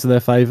play into their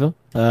favour.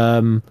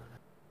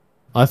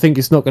 I think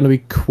it's not going to be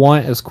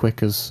quite as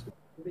quick as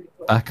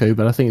Baku,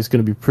 but I think it's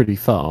going to be pretty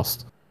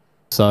fast.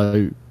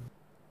 So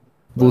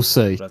we'll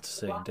see. Glad to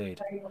see,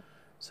 indeed.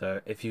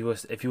 So if you were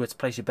to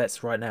place your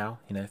bets right now,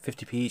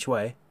 50p each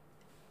way.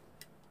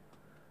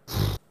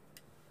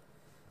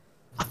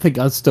 I think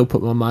I'd still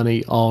put my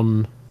money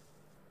on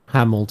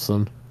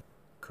Hamilton.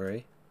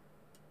 Curry.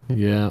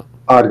 Yeah.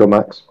 I'd go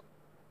Max.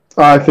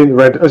 I think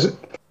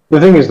the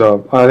thing is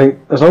though, I think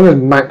as long as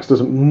Max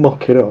doesn't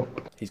muck it up,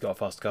 he's got a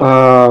faster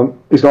car.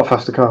 He's got a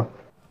faster car.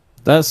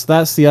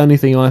 That's the only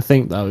thing I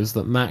think though, is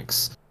that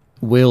Max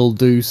will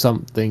do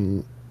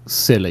something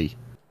silly.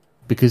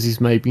 Because he's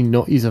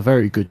a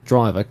very good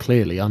driver,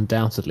 clearly,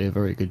 undoubtedly a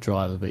very good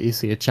driver, but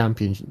is he a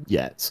champion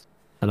yet?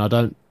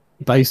 And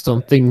based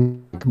on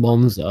things like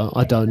Monza,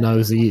 I don't know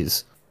as he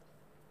is.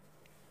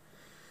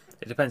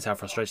 It depends how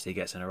frustrated he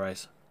gets in a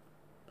race.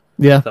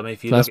 Yeah. So, I mean,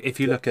 if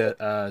you look at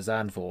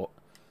Zandvoort,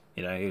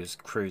 he was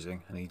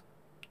cruising and he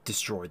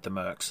destroyed the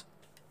Mercs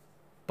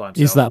by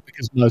himself. Is that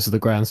because most of the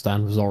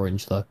grandstand was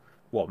orange, though?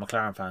 What,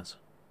 McLaren fans?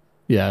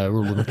 Yeah,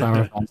 all the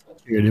McLaren fans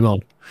cheering him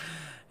on.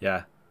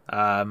 Yeah.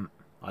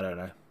 I don't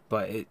know,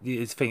 but it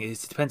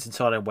depends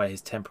entirely on where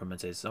his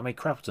temperament is. I mean,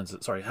 Hamilton's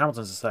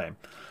the same.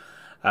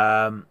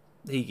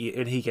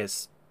 He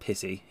gets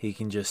pissy. He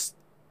can just.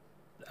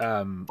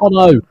 Oh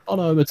no,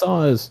 my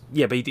tyres.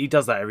 Yeah, but he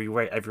does that every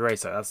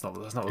race. So that's not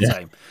the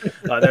same.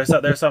 Like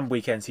there are some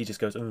weekends he just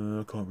goes, I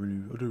don't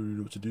really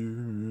know what to do,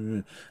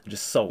 and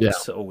just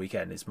sulks all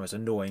weekend. It's the most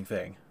annoying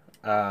thing.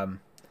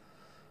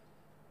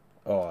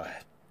 What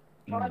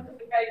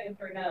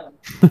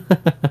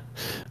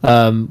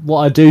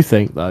I do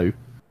think though.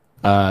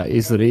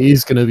 Is that it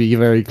is going to be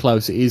very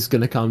close. It is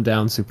going to come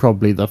down to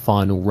probably the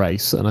final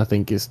race, and I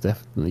think it's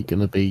definitely going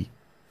to be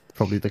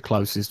probably the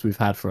closest we've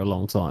had for a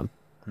long time.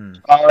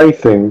 I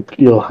think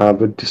you'll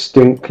have a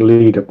distinct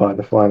leader by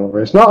the final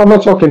race. I'm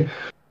not talking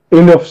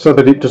enough so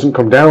that it doesn't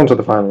come down to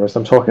the final race.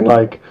 I'm talking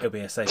like It'll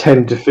be a safe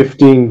 10 to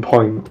 15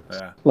 point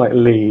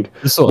lead,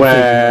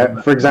 where,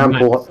 for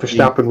example,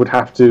 Verstappen would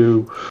have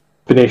to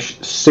finish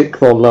 6th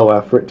or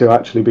lower for it to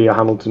actually be a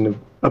Hamilton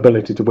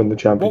ability to win the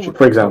championship,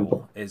 for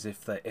example. Cool is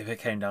if it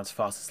came down to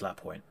fastest lap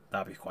point,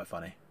 that'd be quite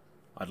funny.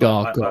 I'd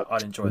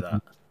enjoy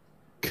that.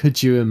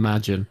 Could you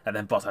imagine? And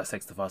then Bottas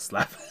takes the fastest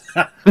lap.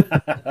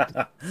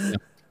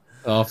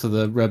 After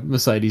the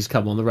Mercedes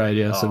come on the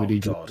radio, somebody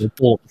God. just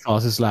bought the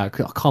fastest lap.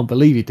 I can't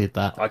believe he did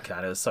that. I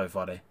can. It was so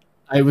funny.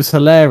 It was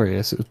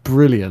hilarious. It was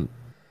brilliant.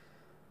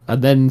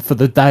 And then for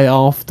the day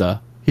after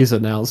his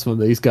announcement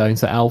that he's going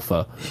to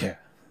Alpha. Yeah.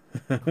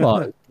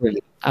 Brilliant.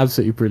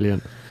 Absolutely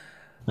brilliant.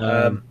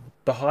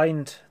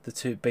 Behind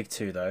the big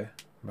two, though,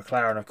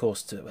 McLaren, of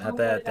course, had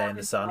their day in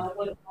the sun.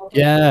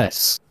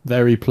 Yes.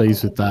 Very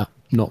pleased with that.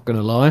 Not going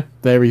to lie.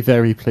 Very,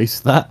 very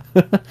pleased with that.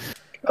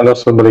 I know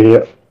somebody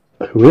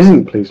who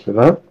isn't pleased with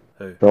that.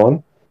 Who? Go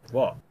on.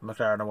 What?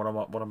 McLaren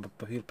are one of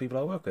the people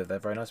I work with. They're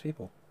very nice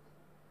people.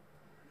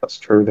 That's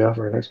true. They are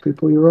very nice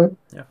people. You're right.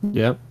 Yeah.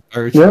 Yeah.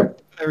 Very true. Yeah.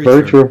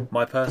 Very true.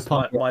 My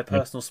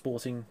personal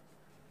sporting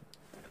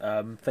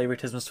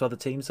favoritisms to other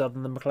teams other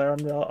than the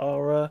McLaren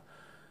are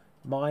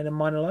mine and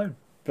mine alone.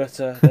 But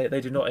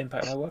they do not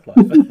impact my work life.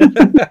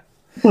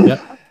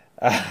 Yeah.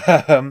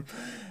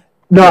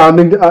 No, I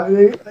mean,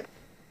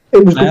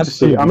 it was good to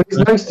see. I mean, it's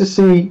nice to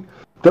see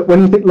that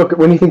when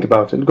you think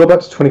about it, go back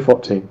to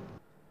 2014.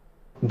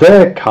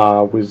 Their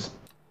car was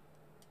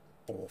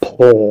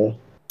poor.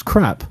 It's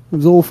crap. It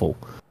was awful.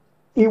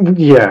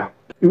 Yeah.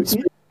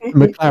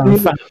 McLaren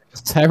fan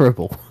was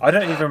terrible. I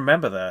don't even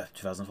remember the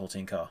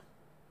 2014 car.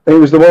 It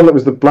was the one that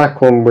was the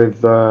black one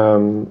with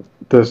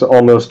there's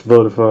almost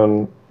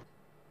Vodafone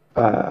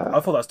I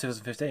thought that was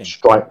 2015.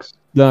 strikes.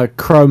 The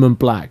chrome and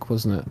black,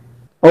 wasn't it?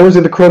 Oh, was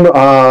it the Chrome?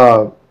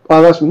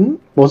 That's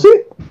was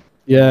it?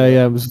 Yeah,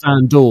 it was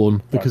Van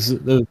Dorn because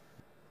the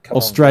Come on.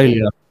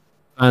 Australia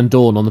Van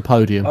Dorn on the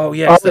podium. Oh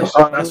yes, that's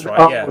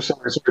right. Yeah.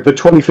 Sorry, the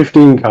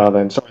 2015 car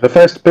then. Sorry,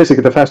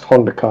 basically the first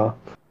Honda car.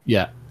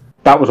 Yeah,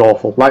 That was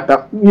awful. Like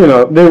that,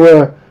 they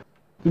were.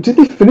 Did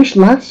they finish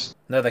last?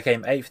 No, they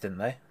came 8th, didn't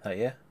they, that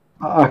year?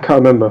 I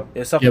can't remember. It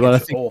was something but I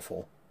just think- awful.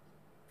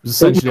 it was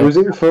essentially Was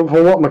it for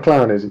what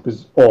McLaren is? It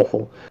was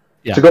awful.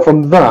 Yeah. To go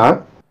from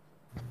that,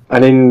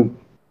 and in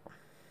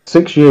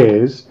 6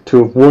 years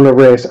to have won a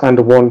race and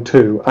a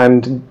 1-2,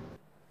 and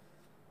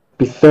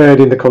be third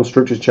in the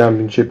constructors'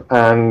 championship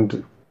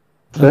and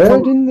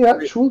third in the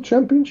actual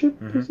championship.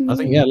 Is he? I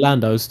think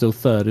Lando is still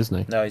third, isn't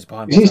he? No, he's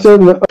behind. Is he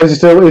Bottas.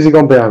 still? Is he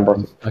gone behind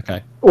Bottas?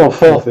 Okay. Well,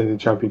 fourth in the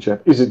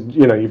championship. Is it?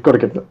 You've got to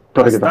give the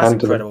That's hand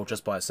to them. incredible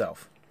just by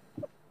itself.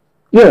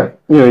 Yeah,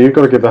 you've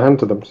got to give the hand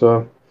to them.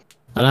 So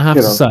And I have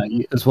to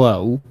say as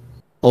well,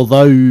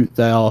 although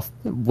they are,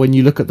 when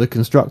you look at the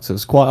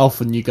constructors, quite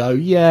often you go,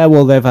 yeah,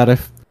 well they've had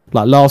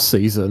like last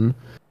season,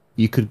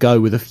 you could go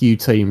with a few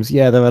teams.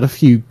 Yeah, they've had a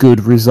few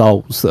good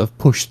results that have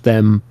pushed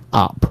them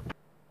up.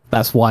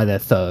 That's why they're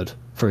third,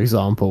 for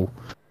example.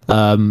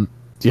 You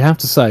have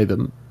to say that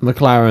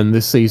McLaren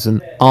this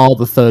season are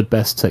the third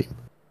best team.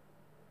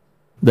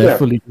 They're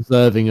fully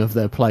deserving of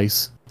their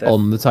place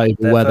on the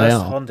table where they Their are.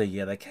 first Honda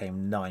year, they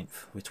came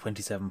 9th with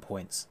 27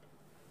 points.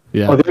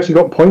 Yeah, they actually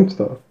got points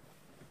though.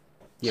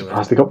 Yeah,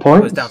 Surprised they got it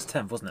points. was down to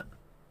 10th, wasn't it?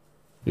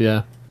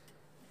 yeah.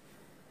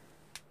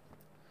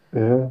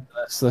 Yeah.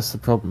 That's the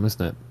problem,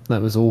 isn't it?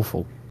 That was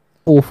awful.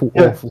 Awful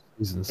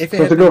seasons. If it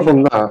So had to go been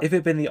from the- that, If it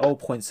had been the old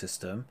point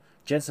system,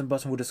 Jenson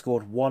Button would have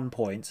scored 1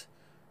 point,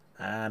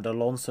 and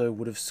Alonso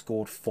would have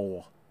scored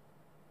 4.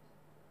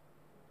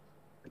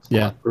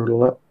 Yeah, brutal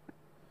that.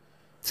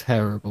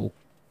 terrible.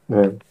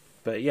 Yeah.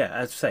 But yeah,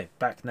 as I say,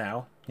 back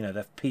now,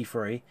 they're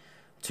P3,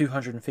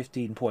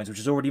 215 points, which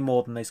is already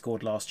more than they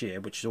scored last year,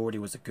 which already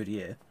was a good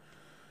year.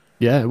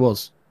 Yeah, it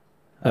was.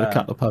 Had a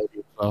couple of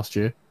podiums last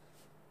year.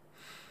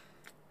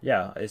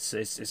 Yeah, it's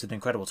an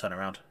incredible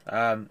turnaround.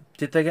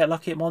 Did they get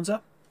lucky at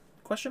Monza?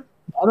 Question.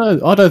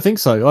 I don't think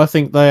so. I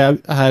think they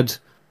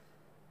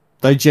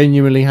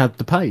genuinely had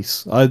the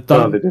pace. I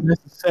don't they didn't.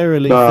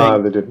 necessarily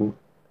No, think. they didn't.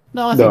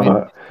 No, I think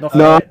No, Not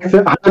no. fair.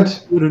 they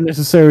would have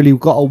necessarily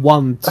got a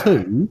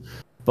 1-2,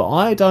 but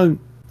I don't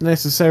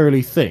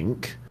necessarily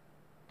think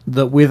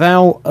that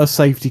without a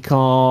safety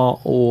car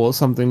or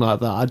something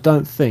like that, I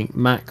don't think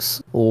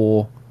Max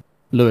or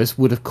Lewis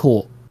would have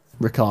caught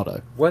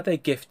Ricciardo. Were they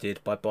gifted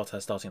by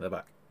Bottas starting at the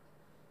back?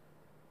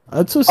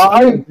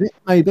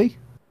 Maybe.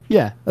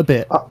 Yeah, a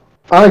bit.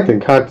 I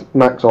think had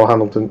Max or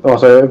Hamilton,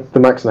 the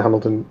Max and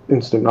Hamilton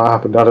incident not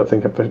happened, I don't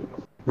think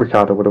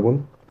Ricciardo would have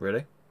won.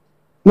 Really?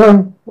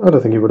 No, I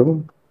don't think he would have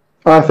won.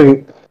 I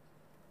don't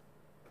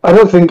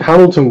think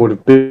Hamilton would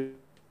have beaten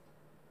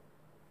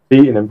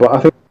him, but I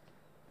think.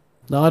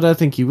 No, I don't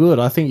think he would.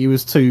 I think he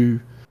was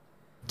too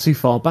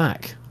far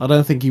back. I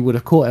don't think he would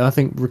have caught it. I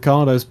think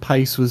Ricciardo's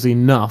pace was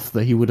enough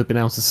that he would have been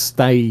able to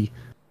stay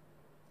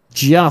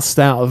just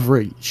out of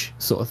reach,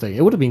 sort of thing.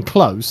 It would have been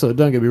close, so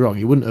don't get me wrong.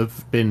 He wouldn't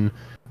have been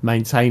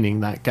maintaining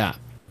that gap.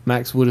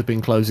 Max would have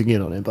been closing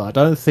in on him, but I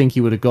don't think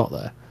he would have got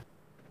there.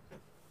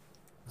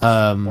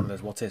 One of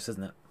those what ifs,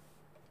 isn't it?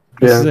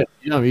 This is it.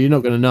 You're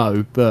not going to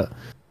know, but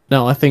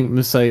no, I think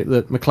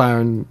that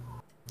McLaren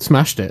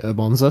smashed it at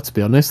Monza, to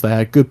be honest. They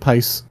had good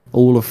pace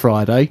all of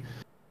Friday.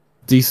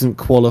 Decent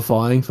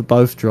qualifying for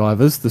both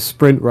drivers. The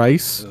sprint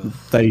race,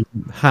 they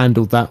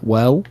handled that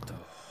well.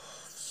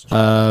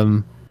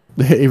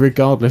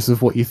 Regardless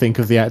of what you think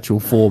of the actual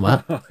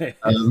format,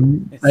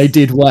 they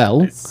did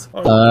well. It's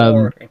so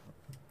boring.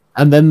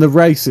 And then the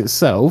race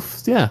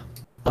itself, yeah,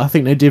 I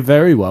think they did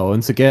very well.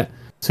 And to get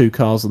 2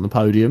 cars on the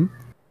podium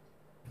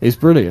is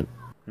brilliant.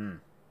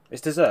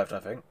 It's deserved, I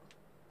think.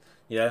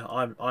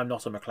 I'm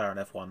not a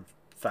McLaren F1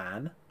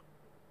 fan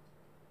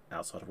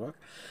outside of work,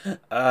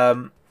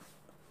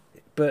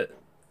 but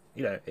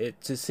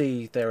to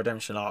see their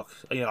redemption arc.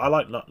 I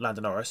like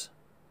Lando Norris.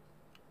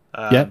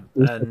 And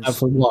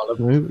for what?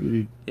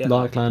 You Yeah.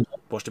 like Lando?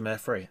 Watched him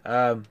F3.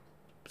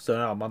 So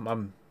no,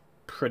 I'm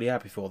pretty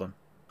happy for them.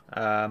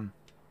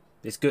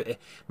 It's good.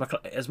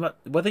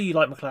 Whether you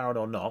like McLaren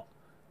or not,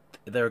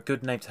 they're a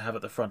good name to have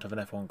at the front of an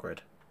F1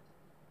 grid.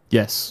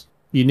 Yes.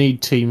 You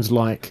need teams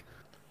like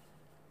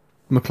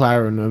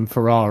McLaren and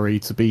Ferrari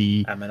to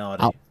be And Minardi.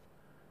 up.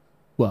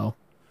 Well,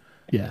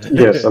 yeah.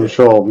 Yes, I'm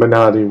sure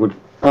Minardi would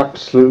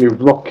absolutely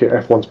rocket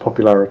F1's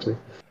popularity.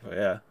 But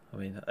yeah, I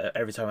mean,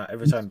 every time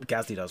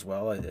Gasly does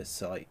well,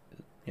 it's like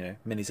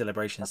mini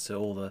celebrations to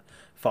all the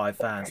 5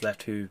 fans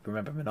left who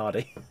remember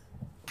Minardi.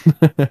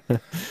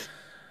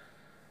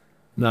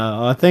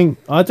 No,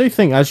 I do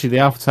think actually the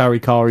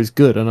AlphaTauri car is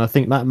good, and I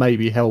think that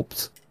maybe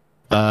helped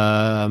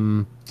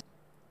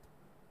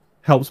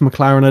helps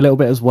McLaren a little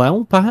bit as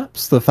well.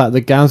 Perhaps the fact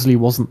that Gasly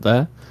wasn't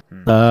there.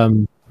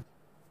 That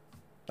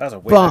was a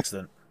weird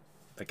accident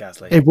for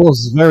Gasly. It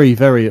was very,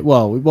 very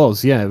well. It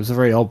was, yeah. It was a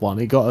very odd one.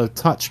 He got a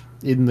touch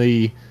in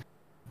the.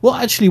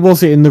 What actually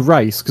was it in the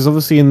race? Because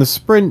obviously in the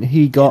sprint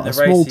he got a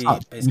small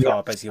touch. His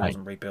car basically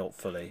wasn't rebuilt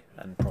fully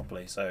and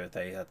properly, so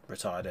they had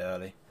retired it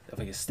early. I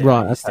think his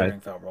steering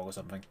felt wrong or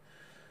something.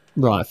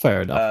 Right,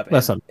 fair enough.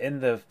 In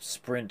the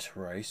sprint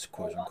race,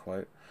 quote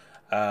unquote,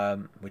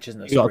 which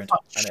isn't a sprint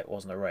and it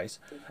wasn't a race.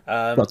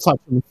 Got touched on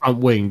the front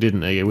wing,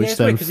 didn't he? Which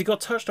because he got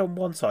touched on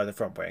one side of the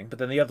front wing, but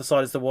then the other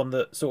side is the one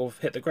that sort of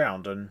hit the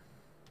ground and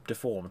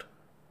deformed.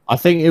 I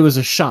think it was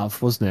a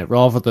shove, wasn't it?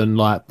 Rather than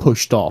like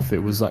pushed off, it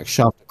was like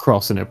shoved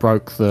across and it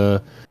broke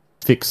the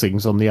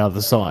fixings on the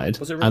other side.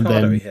 Was it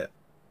Ricciardo he hit?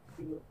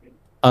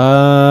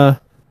 I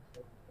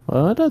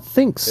don't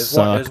think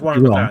so. It was one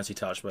of the McLarens he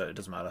touched, but it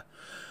doesn't matter.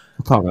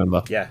 I can't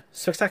remember. Yeah,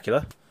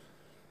 spectacular.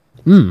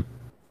 I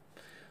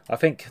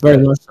think very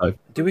much so.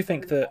 Do we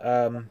think that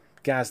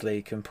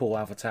Gasly can pull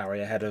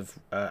AlphaTauri ahead of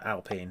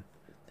Alpine?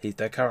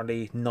 They're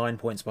currently 9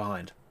 points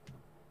behind.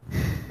 I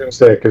was going to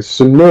say, because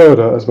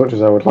Tsunoda, as much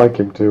as I would like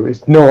him to,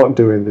 is not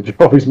doing the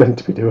job he's meant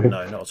to be doing.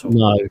 No, not at all.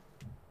 No.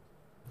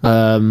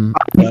 I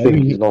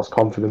think he's lost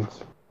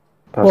confidence.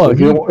 Well, if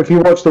you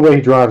watch the way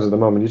he drives at the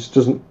moment, he just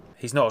doesn't.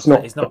 He's not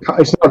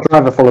a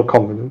driver full of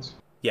confidence.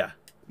 Yeah.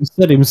 He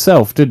said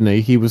himself, didn't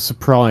he? He was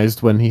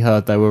surprised when he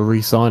heard they were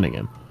re-signing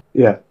him.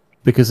 Yeah.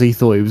 Because he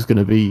thought he was going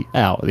to be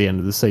out at the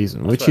end of the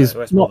season, which is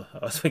not.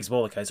 I think it's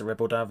more the case that Red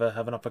Bull don't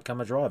have an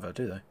up-and-coming driver,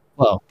 do they?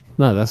 Well,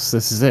 no, this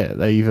is it.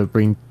 They either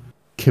bring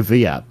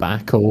Kvyat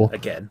back or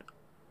again,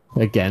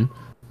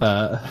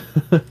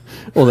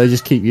 or they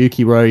just keep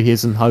Yuki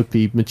Rohis and hope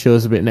he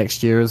matures a bit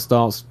next year and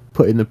starts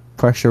putting the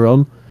pressure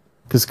on.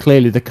 Because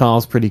clearly the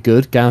car's pretty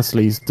good.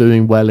 Gasly's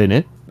doing well in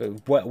it.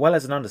 Well,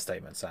 as an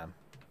understatement, Sam.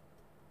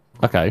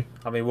 Okay.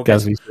 I mean, we'll get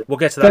to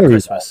that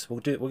Christmas. We'll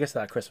get to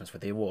that Christmas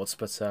with the awards,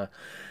 but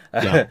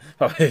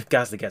if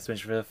Gasly gets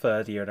mentioned for the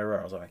third year in a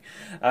row or something,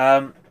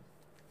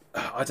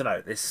 I don't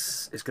know.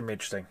 It's going to be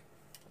interesting.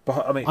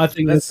 But I mean, I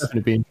think that's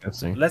definitely be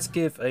interesting. Let's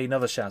give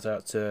another shout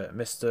out to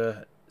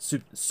Mr.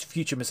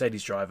 Future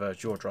Mercedes driver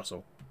George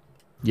Russell.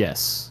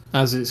 Yes,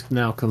 as it's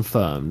now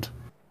confirmed.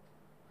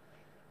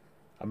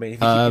 I mean,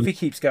 if he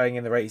keeps going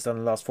in the rate he's done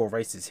in the last 4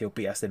 races, he'll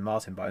beat Aston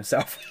Martin by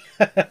himself.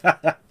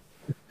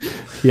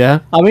 Yeah,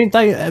 I mean,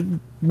 they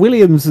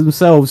Williams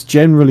themselves,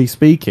 generally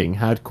speaking,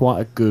 had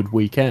quite a good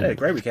weekend. Yeah,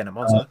 great weekend at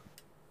Monza.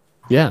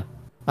 Yeah,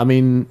 I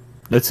mean,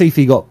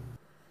 Latifi got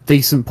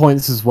decent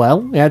points as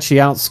well. He actually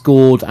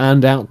outscored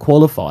and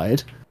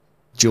outqualified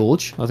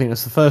George. I think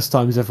that's the first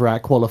time he's ever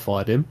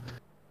outqualified him.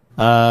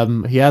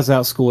 He has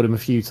outscored him a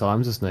few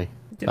times, hasn't he?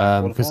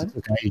 Because it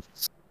took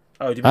ages.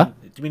 Oh, do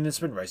you mean the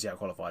sprint race he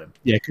outqualified him?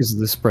 Yeah, because of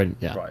the sprint,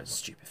 yeah. Right,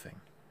 stupid thing.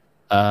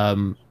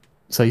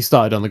 So he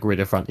started on the grid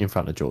in front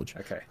of George.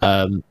 Okay.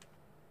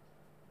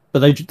 But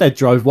they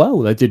drove well.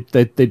 They did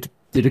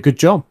a good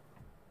job.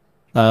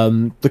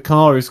 The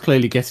car is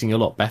clearly getting a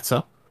lot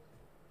better,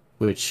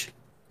 which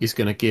is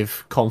going to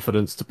give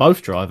confidence to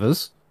both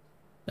drivers.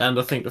 And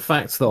I think the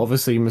fact that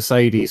obviously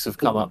Mercedes have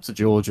come up to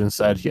George and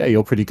said, "Yeah,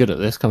 you're pretty good at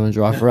this. Come and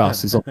drive for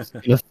us," is obviously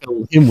going to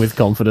fill him with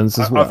confidence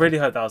as well. I really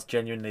hope that was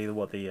genuinely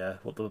what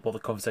the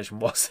conversation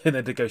was in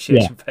the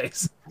negotiation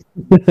phase.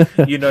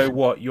 You know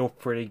what? You're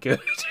pretty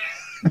good.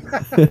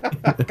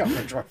 Come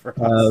and drive for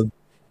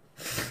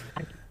us.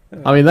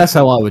 I mean, that's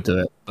how I would do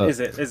it. But, is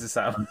it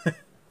Sam?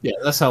 Yeah,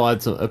 that's how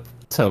I'd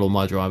tell all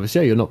my drivers.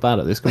 Yeah, you're not bad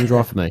at this. Come and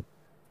drive for me.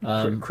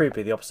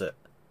 Creepy, the opposite.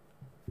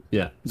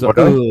 Yeah. It's like,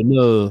 oh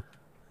no.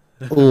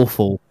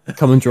 Awful.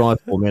 Come and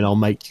drive for me and I'll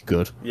make you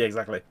good. Yeah,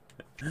 exactly.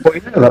 Well,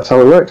 yeah, that's how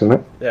it works, isn't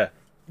it? Yeah.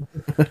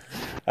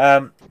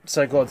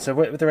 So go on. So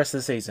with the rest of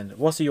the season,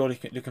 what's you're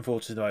looking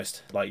forward to the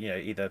most? Like,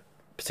 either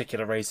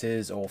particular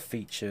races or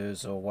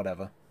features or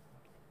whatever.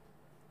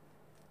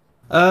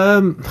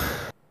 I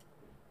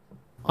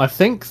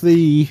think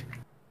the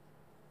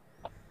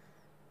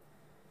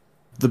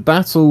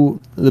battle,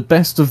 the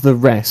best of the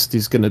rest,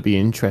 is going to be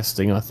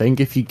interesting. I think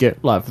if you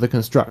get like for the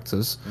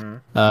constructors,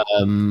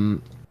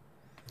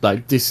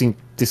 like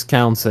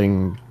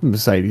discounting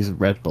Mercedes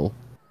and Red Bull,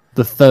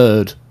 the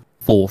 3rd,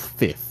 4th,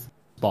 5th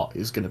spot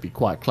is going to be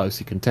quite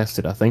closely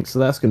contested. I think so.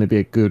 That's going to be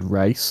a good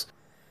race.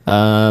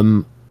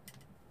 And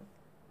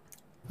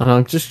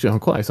I'm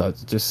quite excited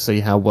to just see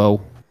how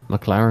well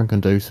McLaren can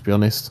do. To be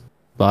honest,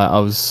 I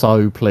was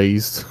so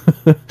pleased.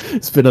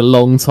 It's been a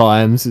long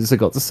time since I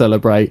got to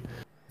celebrate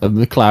a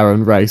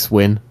McLaren race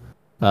win.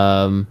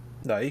 No,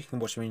 you can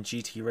watch them in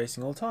GT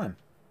racing all the time.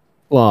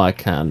 Well, I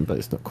can, but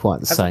it's not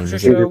quite the same. I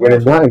was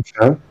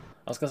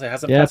going to say,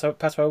 hasn't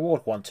Pato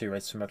O'Ward won 2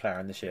 races for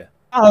McLaren this year?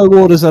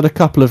 O'Ward has had a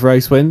couple of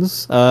race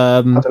wins.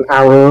 That's an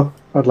arrow,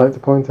 I'd like to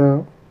point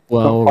out.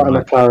 Well, not quite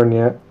a McLaren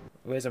yet.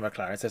 Where's a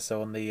McLaren? It says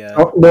so on the...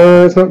 Oh,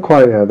 no, it's not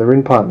quite yet. They're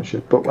in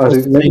partnership. But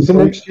as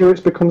next year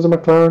it becomes a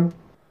McLaren.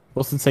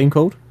 What's the team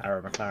called?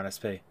 Arrow McLaren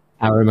SP.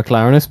 Arrow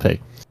McLaren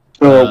SP.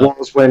 So it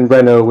was when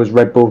Renault was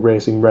Red Bull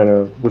Racing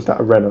Renault. Was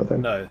that a Renault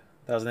then? No,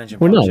 that was an engine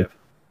partnership.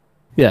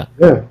 Yeah.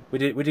 Yeah. We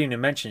didn't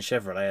even mention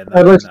Chevrolet.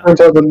 I'd like to point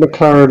out that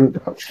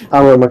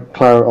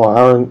McLaren,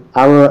 or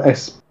Arrow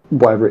S,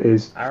 whatever it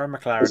is, Aaron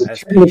is McLaren a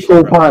SP technical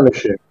Chevrolet.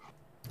 partnership.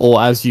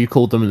 Or as you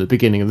called them at the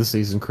beginning of the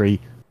season, Cree,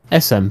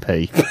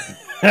 SMP.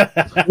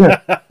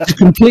 It's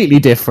completely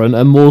different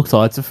and more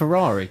tied to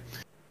Ferrari.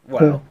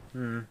 Well,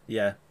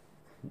 yeah.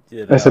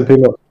 Yeah, they are. SMP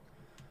not.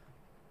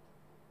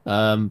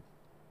 Um,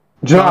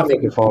 Do you know No, I what I'm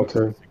think- looking forward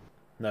to?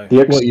 No.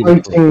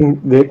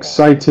 The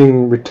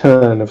exciting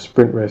return of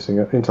sprint racing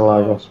at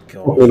Interlagos.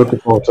 God. We're looking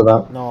forward to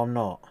that. No, I'm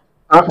not.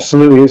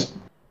 Absolutely, it's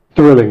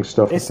thrilling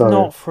stuff. It's I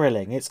tell not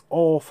thrilling. It's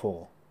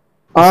awful.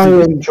 you. I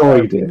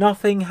enjoyed it.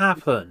 Nothing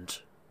happened.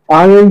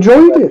 I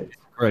enjoyed it.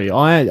 Cree,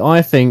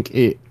 I think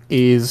it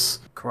is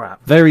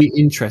Crap. very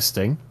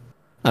interesting,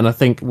 and I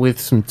think with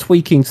some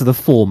tweaking to the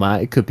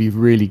format, it could be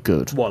really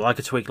good. What, like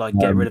a tweak, like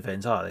get rid of it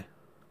entirely?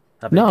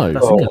 No,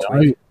 That's a good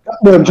tweak.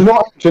 Well, do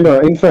you know?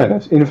 In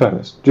fairness, do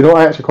you know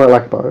what I actually quite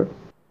like about it?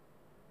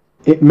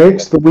 It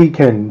makes the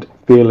weekend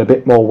feel a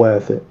bit more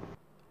worth it.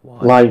 Why?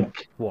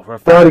 Like What, for a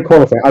Friday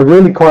qualifying. I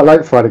really quite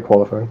like Friday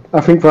qualifying. I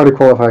think Friday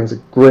qualifying is a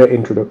great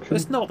introduction.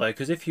 It's not though,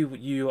 because if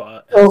you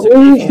are. Oh, so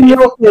it's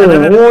not no,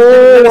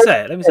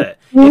 there. let me say it.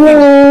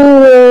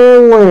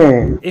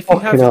 If you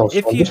have Fucking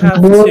if hell, you son.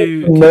 have No,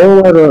 to no,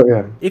 I don't.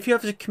 Yeah. if you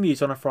have to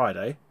commute on a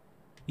Friday,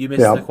 you miss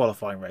Yeah. the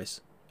qualifying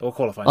race or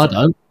qualifying. I sorry.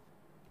 don't.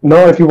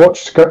 No, if you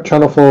watch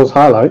Channel 4's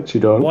highlights,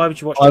 you don't. Why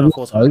would you watch I Channel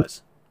would 4's know.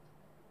 highlights?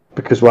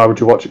 Because why would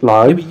you watch it Yeah,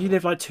 live? but you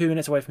live like 2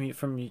 minutes away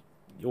from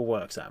your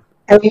work, Sam.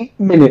 8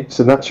 minutes,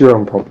 and that's your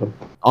own problem.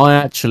 I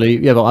actually,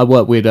 yeah, but I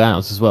work weird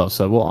hours as well.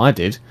 So what I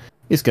did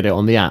is get it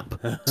on the app.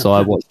 So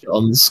I watched it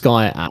on the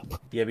Sky app.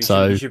 Yeah, but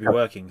So- you should be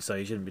working, so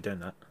you shouldn't be doing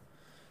that.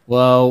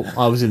 Well,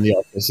 I was in the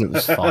office. It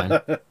was fine.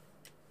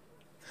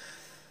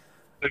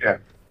 Yeah.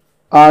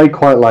 I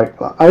quite like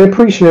that. I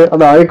appreciate.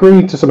 I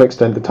agree to some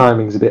extent. The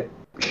timing's a bit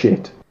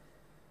shit.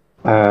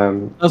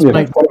 Does you know,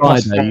 make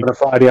Friday- on a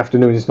Friday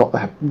afternoon is not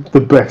the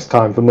best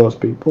time for most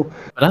people.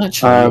 But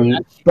actually, Um,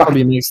 it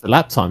probably makes the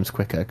lap times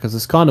quicker because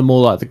it's kind of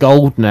more like the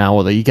golden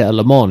hour that you get at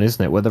Le Mans,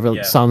 isn't it? Where the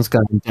Yeah. sun's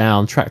going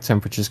down, track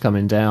temperature's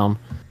coming down,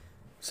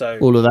 So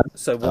all of that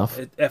So stuff.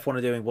 what F1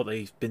 are doing what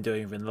they've been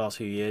doing in the last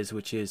few years,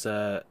 which is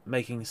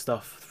making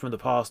stuff from the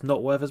past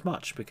not worth as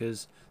much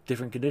because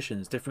different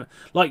conditions, different.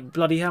 Like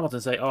bloody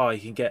Hamilton say, oh, you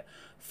can get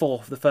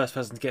the first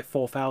person to get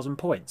 4,000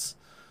 points.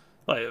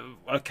 Like,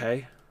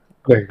 okay,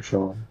 Thanks,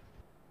 Sean.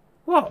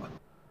 what?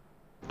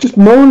 Just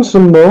moan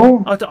some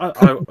more. I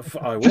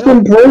Just will.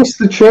 embrace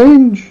the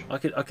change. I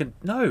could.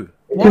 No.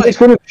 Because Why? it's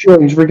going to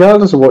change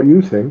regardless of what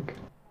you think.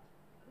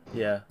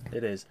 Yeah,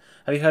 it is.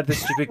 Have you heard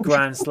this stupid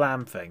Grand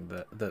Slam thing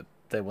that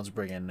they want to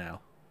bring in now?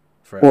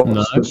 For What F1?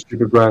 No. the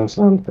stupid Grand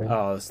Slam thing?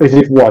 Oh, Is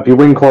it what? You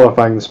win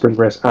qualifying, the sprint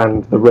race,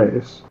 and the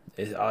race?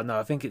 no,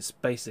 I think it's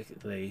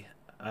basically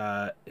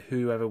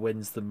whoever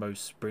wins the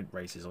most sprint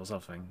races or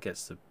something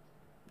gets the.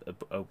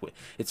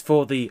 It's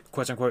for the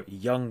quote unquote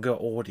younger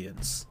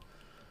audience.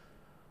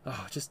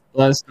 Oh, just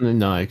That's,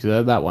 no,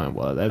 'cause that won't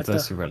work. That's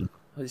don't- irrelevant.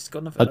 it's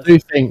got nothing. I do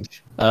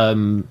think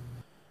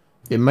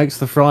it makes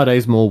the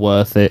Fridays more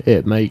worth it.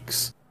 It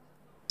makes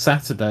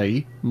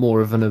Saturday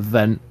more of an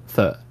event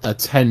for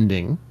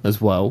attending as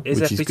well, Is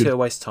which is FP2 good. a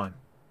waste of time?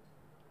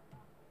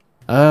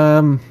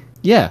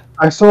 Yeah,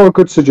 I saw a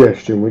good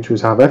suggestion, which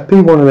was have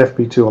FP1 and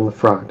FP2 on the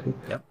Friday.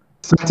 Yep.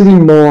 Saturday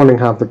morning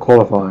have the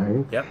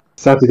qualifying. Yep.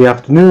 Saturday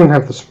afternoon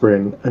have the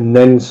sprint, and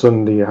then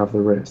Sunday you have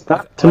the race.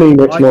 That to me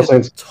makes I more could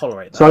sense.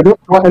 Tolerate that. So I don't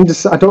quite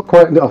understand.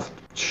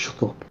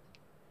 Shut up.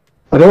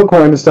 I don't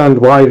quite understand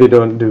why they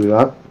don't do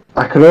that.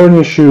 I can only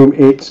assume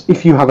it's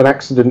if you have an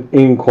accident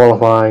in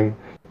qualifying,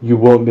 you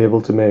won't be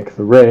able to make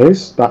the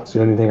race. That's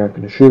the only thing I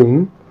can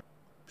assume.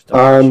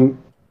 But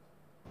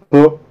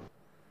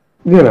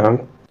you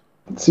know,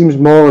 it seems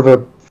more of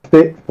a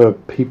fit for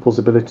people's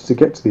ability to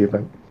get to the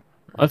event.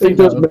 I think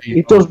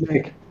It does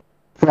make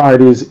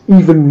Fridays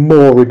even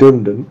more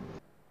redundant.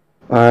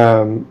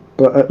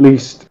 But at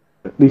least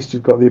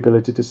you've got the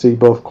ability to see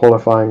both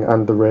qualifying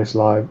and the race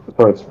live.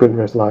 Sorry, the sprint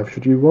race live.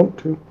 Should you want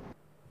to?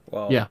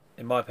 Well, Yeah.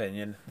 in my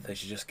opinion, they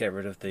should just get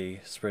rid of the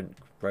sprint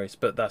race,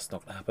 but that's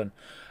not going to happen.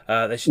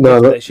 They should,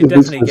 No, they should it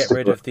is definitely get gonna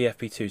rid stick of the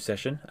FP2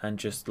 session and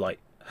just like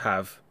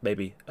have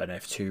maybe an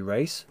F2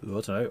 race, I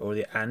don't know, or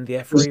the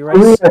F3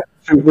 race.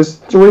 There's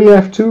three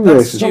F2 That's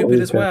races. on the stupid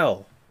as weekend.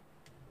 well.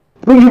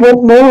 But you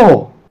want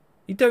more.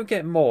 You don't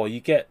get more. You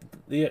get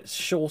the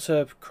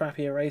shorter,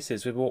 crappier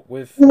races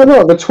with. No,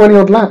 no, they're 20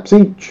 odd laps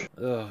each.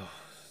 Ugh.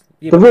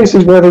 Yeah, The but-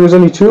 races where there was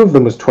only two of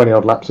them was 20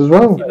 odd laps as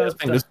well. yeah, I that's-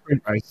 think the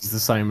sprint race is the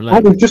same What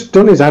length. they've just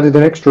done is added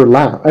an extra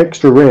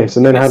race,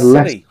 and then that's had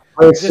less silly.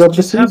 races of the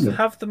Just season.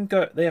 have them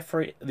go the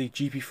F3, the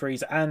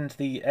GP3s, and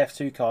the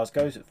F2 cars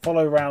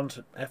follow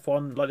around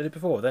F1 like they did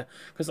before.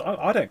 Because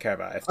I don't care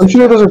about F2. I'm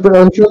sure there's a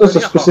Only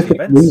specific half the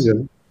events.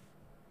 reason.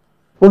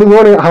 Well, they were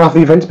only at half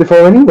the events before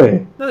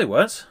anyway. No, they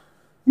weren't.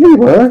 Yeah, they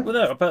were. Well,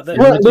 no, but they,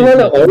 Well, they weren't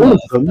at all of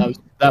them.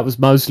 That was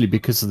mostly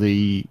because of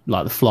the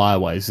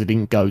flyaways. They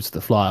didn't go to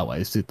the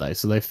flyaways, did they?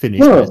 So they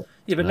finished. No. it.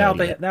 yeah, but now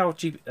earlier.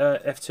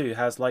 F2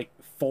 has like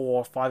 4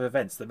 or 5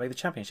 events that make the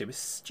championship is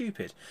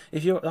stupid.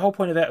 If you're the whole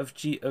point of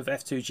F2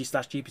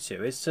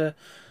 G/GP2 is to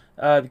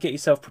get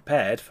yourself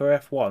prepared for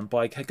F1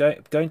 by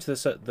going to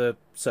the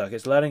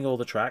circuits, learning all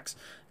the tracks,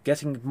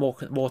 getting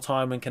more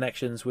time and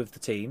connections with the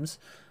teams,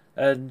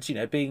 and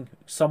being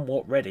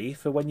somewhat ready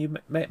for when you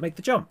make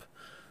the jump.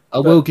 I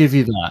will give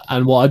you that.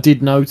 And what I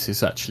did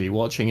notice actually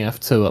watching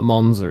F2 at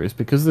Monza is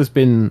because there's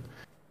been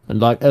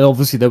and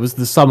obviously there was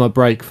the summer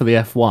break for the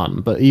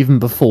F1, but even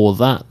before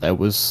that there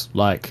was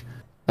like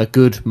a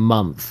good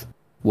month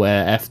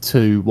where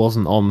F2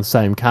 wasn't on the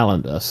same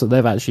calendar, so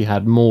they've actually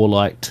had more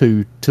like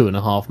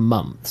 2.5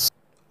 months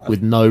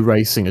with no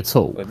racing at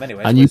all. Well, in many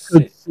ways, and you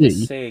could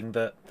seeing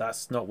that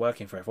that's not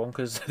working for everyone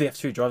because the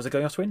F2 drivers are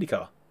going off to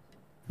IndyCar.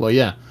 Well,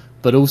 yeah,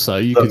 but also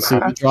you could see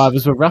the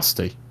drivers were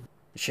rusty.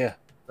 Sure.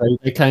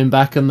 They came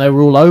back and they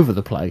were all over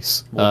the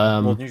place.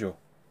 More than usual.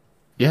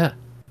 Yeah.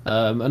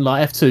 And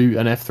like F2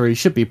 and F3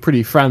 should be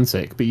pretty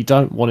frantic, but you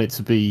don't want it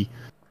to be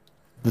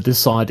the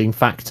deciding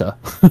factor.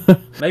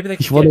 Maybe they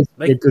could want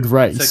a good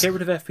race. So get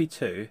rid of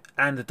FP2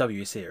 and the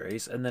W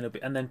series, and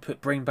then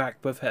bring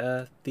back both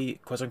the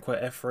quote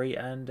unquote F3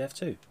 and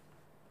F2.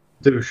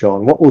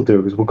 Sean, what we'll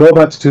do is we'll go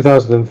back to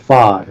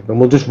 2005 and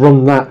we'll just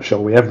run that,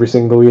 shall we, every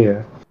single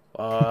year.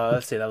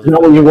 Let's see. That was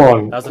what you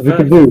want. That was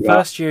the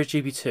first year of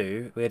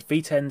GP2. We had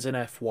V10s in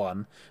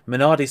F1.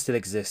 Minardi still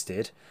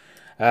existed.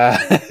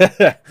 Should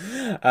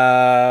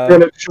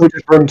we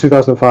just run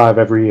 2005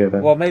 every year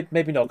then? Well,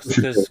 maybe not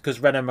because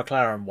Renault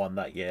McLaren won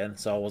that year, and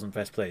so I wasn't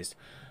best pleased.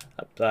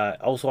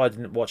 Also, I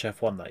didn't watch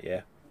F1 that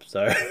year,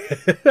 so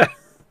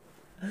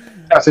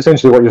that's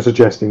essentially what you're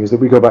suggesting is that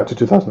we go back to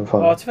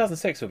 2005. Oh,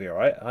 2006 will be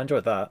alright. I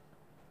enjoyed that.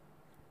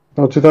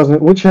 Oh, 2000,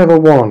 whichever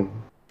one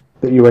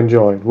that you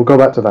enjoyed, we'll go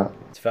back to that.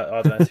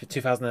 I don't know,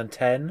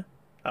 2010.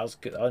 That was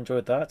good. I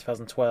enjoyed that.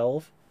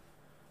 2012.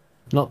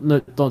 Not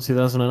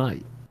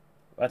 2008.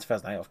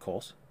 2008, of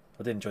course.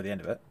 I did enjoy the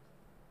end of it.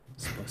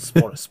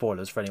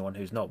 Spoilers for anyone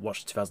who's not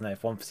watched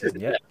 2008 F1 season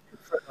yet.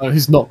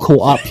 Who's not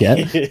caught up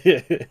yet.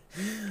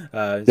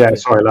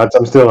 Sorry lads,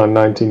 I'm still on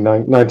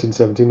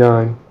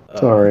 1979.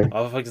 Sorry.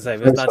 I was going to say, it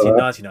was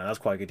 1999. That was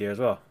quite a good year as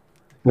well.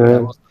 Yeah.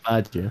 That wasn't a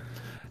bad year.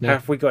 No.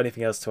 Have we got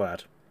anything else to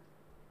add?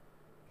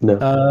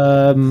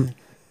 No.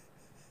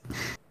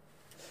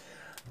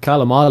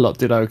 Callum Ilott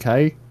did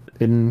okay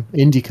in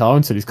IndyCar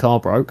until his car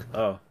broke.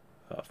 Oh,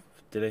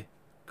 did he?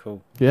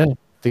 Cool. Yeah,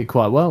 did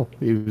quite well.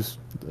 He was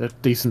at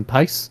decent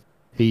pace.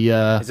 He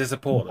is this a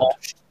Portland?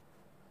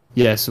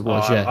 Yes, it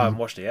was. Yeah, I haven't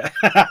watched it yet.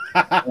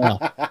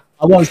 I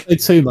won't say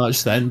too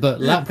much then, but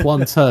lap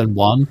 1, turn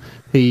 1,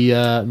 he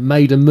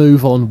made a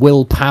move on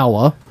Will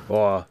Power,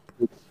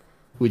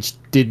 which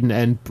didn't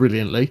end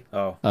brilliantly.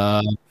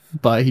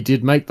 But he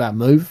did make that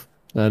move,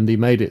 and he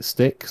made it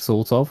stick,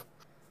 sort of.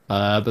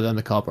 But then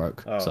the car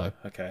broke. So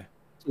okay.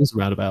 It's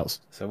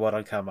roundabouts. So well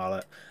done, Callum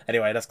Ilott.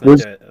 Anyway, that's going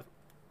to do it.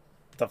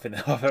 I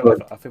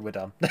think we're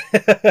done.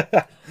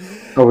 I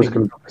was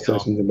going to say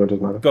something, but it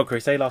doesn't matter. Go on,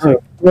 Chris, say last week.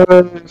 No,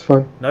 it's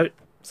fine. No,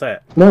 say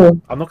it. No.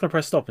 I'm not going to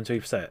press stop until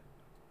you say it.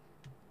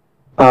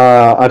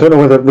 I don't know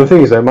whether... The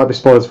thing is, there might be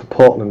spoilers for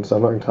Portland, so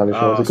I'm not entirely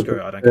sure. Oh, screw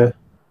it, I don't care.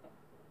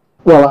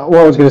 Well,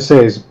 what I was going to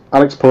say is,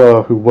 Alex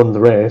Palou, who won the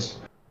race,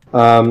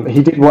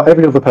 he did what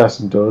every other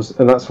person does,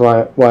 and that's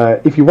why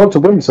if you want to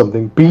win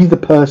something, be the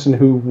person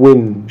who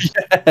wins.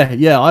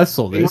 Yeah, I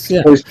saw this.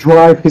 Yeah. Always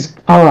drive his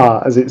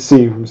car, as it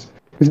seems.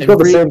 He's got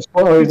the same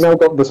sponsor. He's now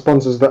got the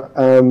sponsors that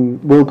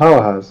Will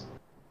Power has.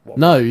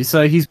 No,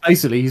 so he's picked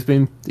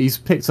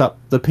up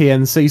the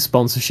PNC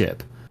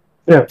sponsorship.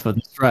 Yeah. For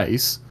this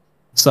race.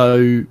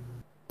 So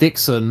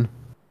Dixon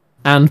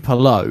and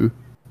Palou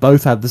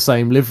both had the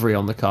same livery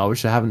on the car,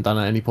 which they haven't done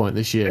at any point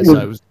this year. So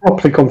it was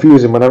properly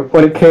confusing when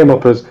it came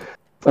up as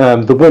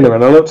the winner,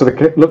 and I looked at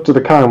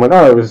the car and went,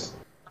 "Oh, it was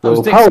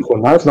Will Power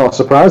one. That's not a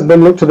surprise." And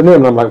then looked at the name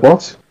and I'm like,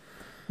 "What?"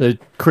 The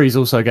Cree's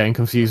also getting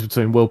confused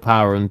between Will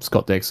Power and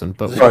Scott Dixon,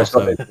 but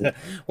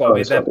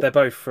they're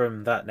both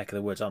from that neck of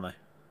the woods, aren't they?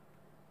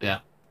 Yeah.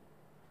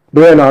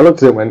 But yeah, no, I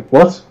looked at it and went,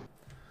 "What?"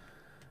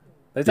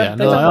 They've done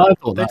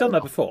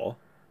that before.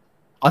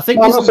 I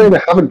think I'm not saying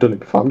they haven't done it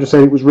before. I'm just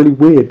saying it was really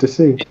weird to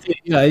see.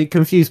 It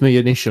confused me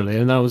initially,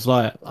 and I was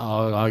like,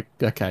 "Oh,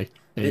 okay."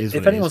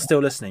 If anyone's still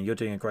listening, you're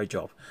doing a great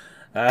job.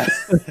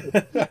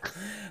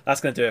 That's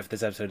going to do it for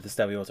this episode of the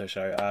Stelvio Auto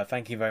Show.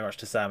 Thank you very much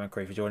to Sam and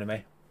Cree for joining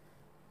me.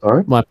 All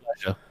right. My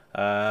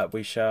pleasure.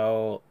 We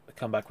shall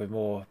come back with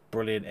more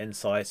brilliant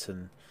insights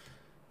and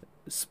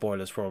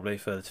spoilers probably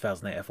for the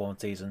 2008 F1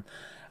 season.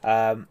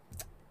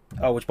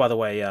 Which by the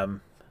way,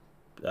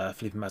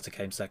 Felipe Massa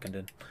came second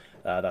in.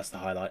 That's the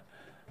highlight.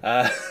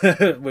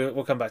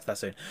 We'll come back to that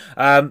soon.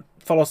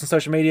 Follow us on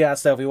social media at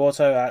Stelvio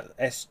Auto, at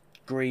S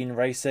Green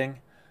Racing,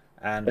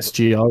 and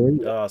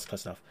SGRE. Oh, that's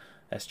close enough.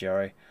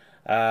 SGRE.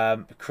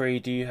 Cree,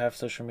 do you have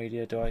social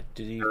media? Did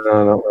you?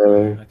 No, not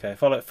really. Okay,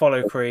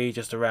 follow Cree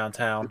just around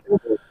town.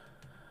 Do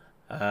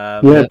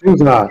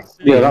that.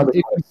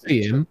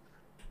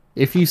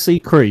 If you see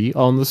Cree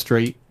on the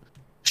street,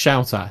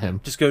 shout at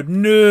him. Just go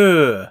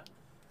no.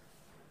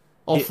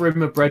 Offer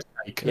him a bread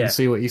cake and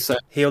see what he says.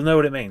 He'll know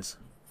what it means.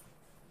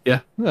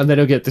 Yeah, and then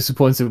he'll get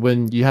disappointed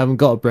when you haven't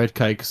got a bread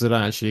cake because they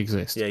don't actually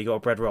exist. Yeah, you got a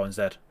bread roll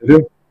instead. They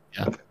do.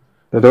 Yeah.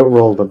 They don't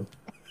roll them.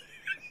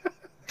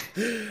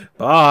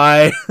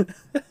 Bye.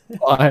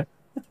 Bye.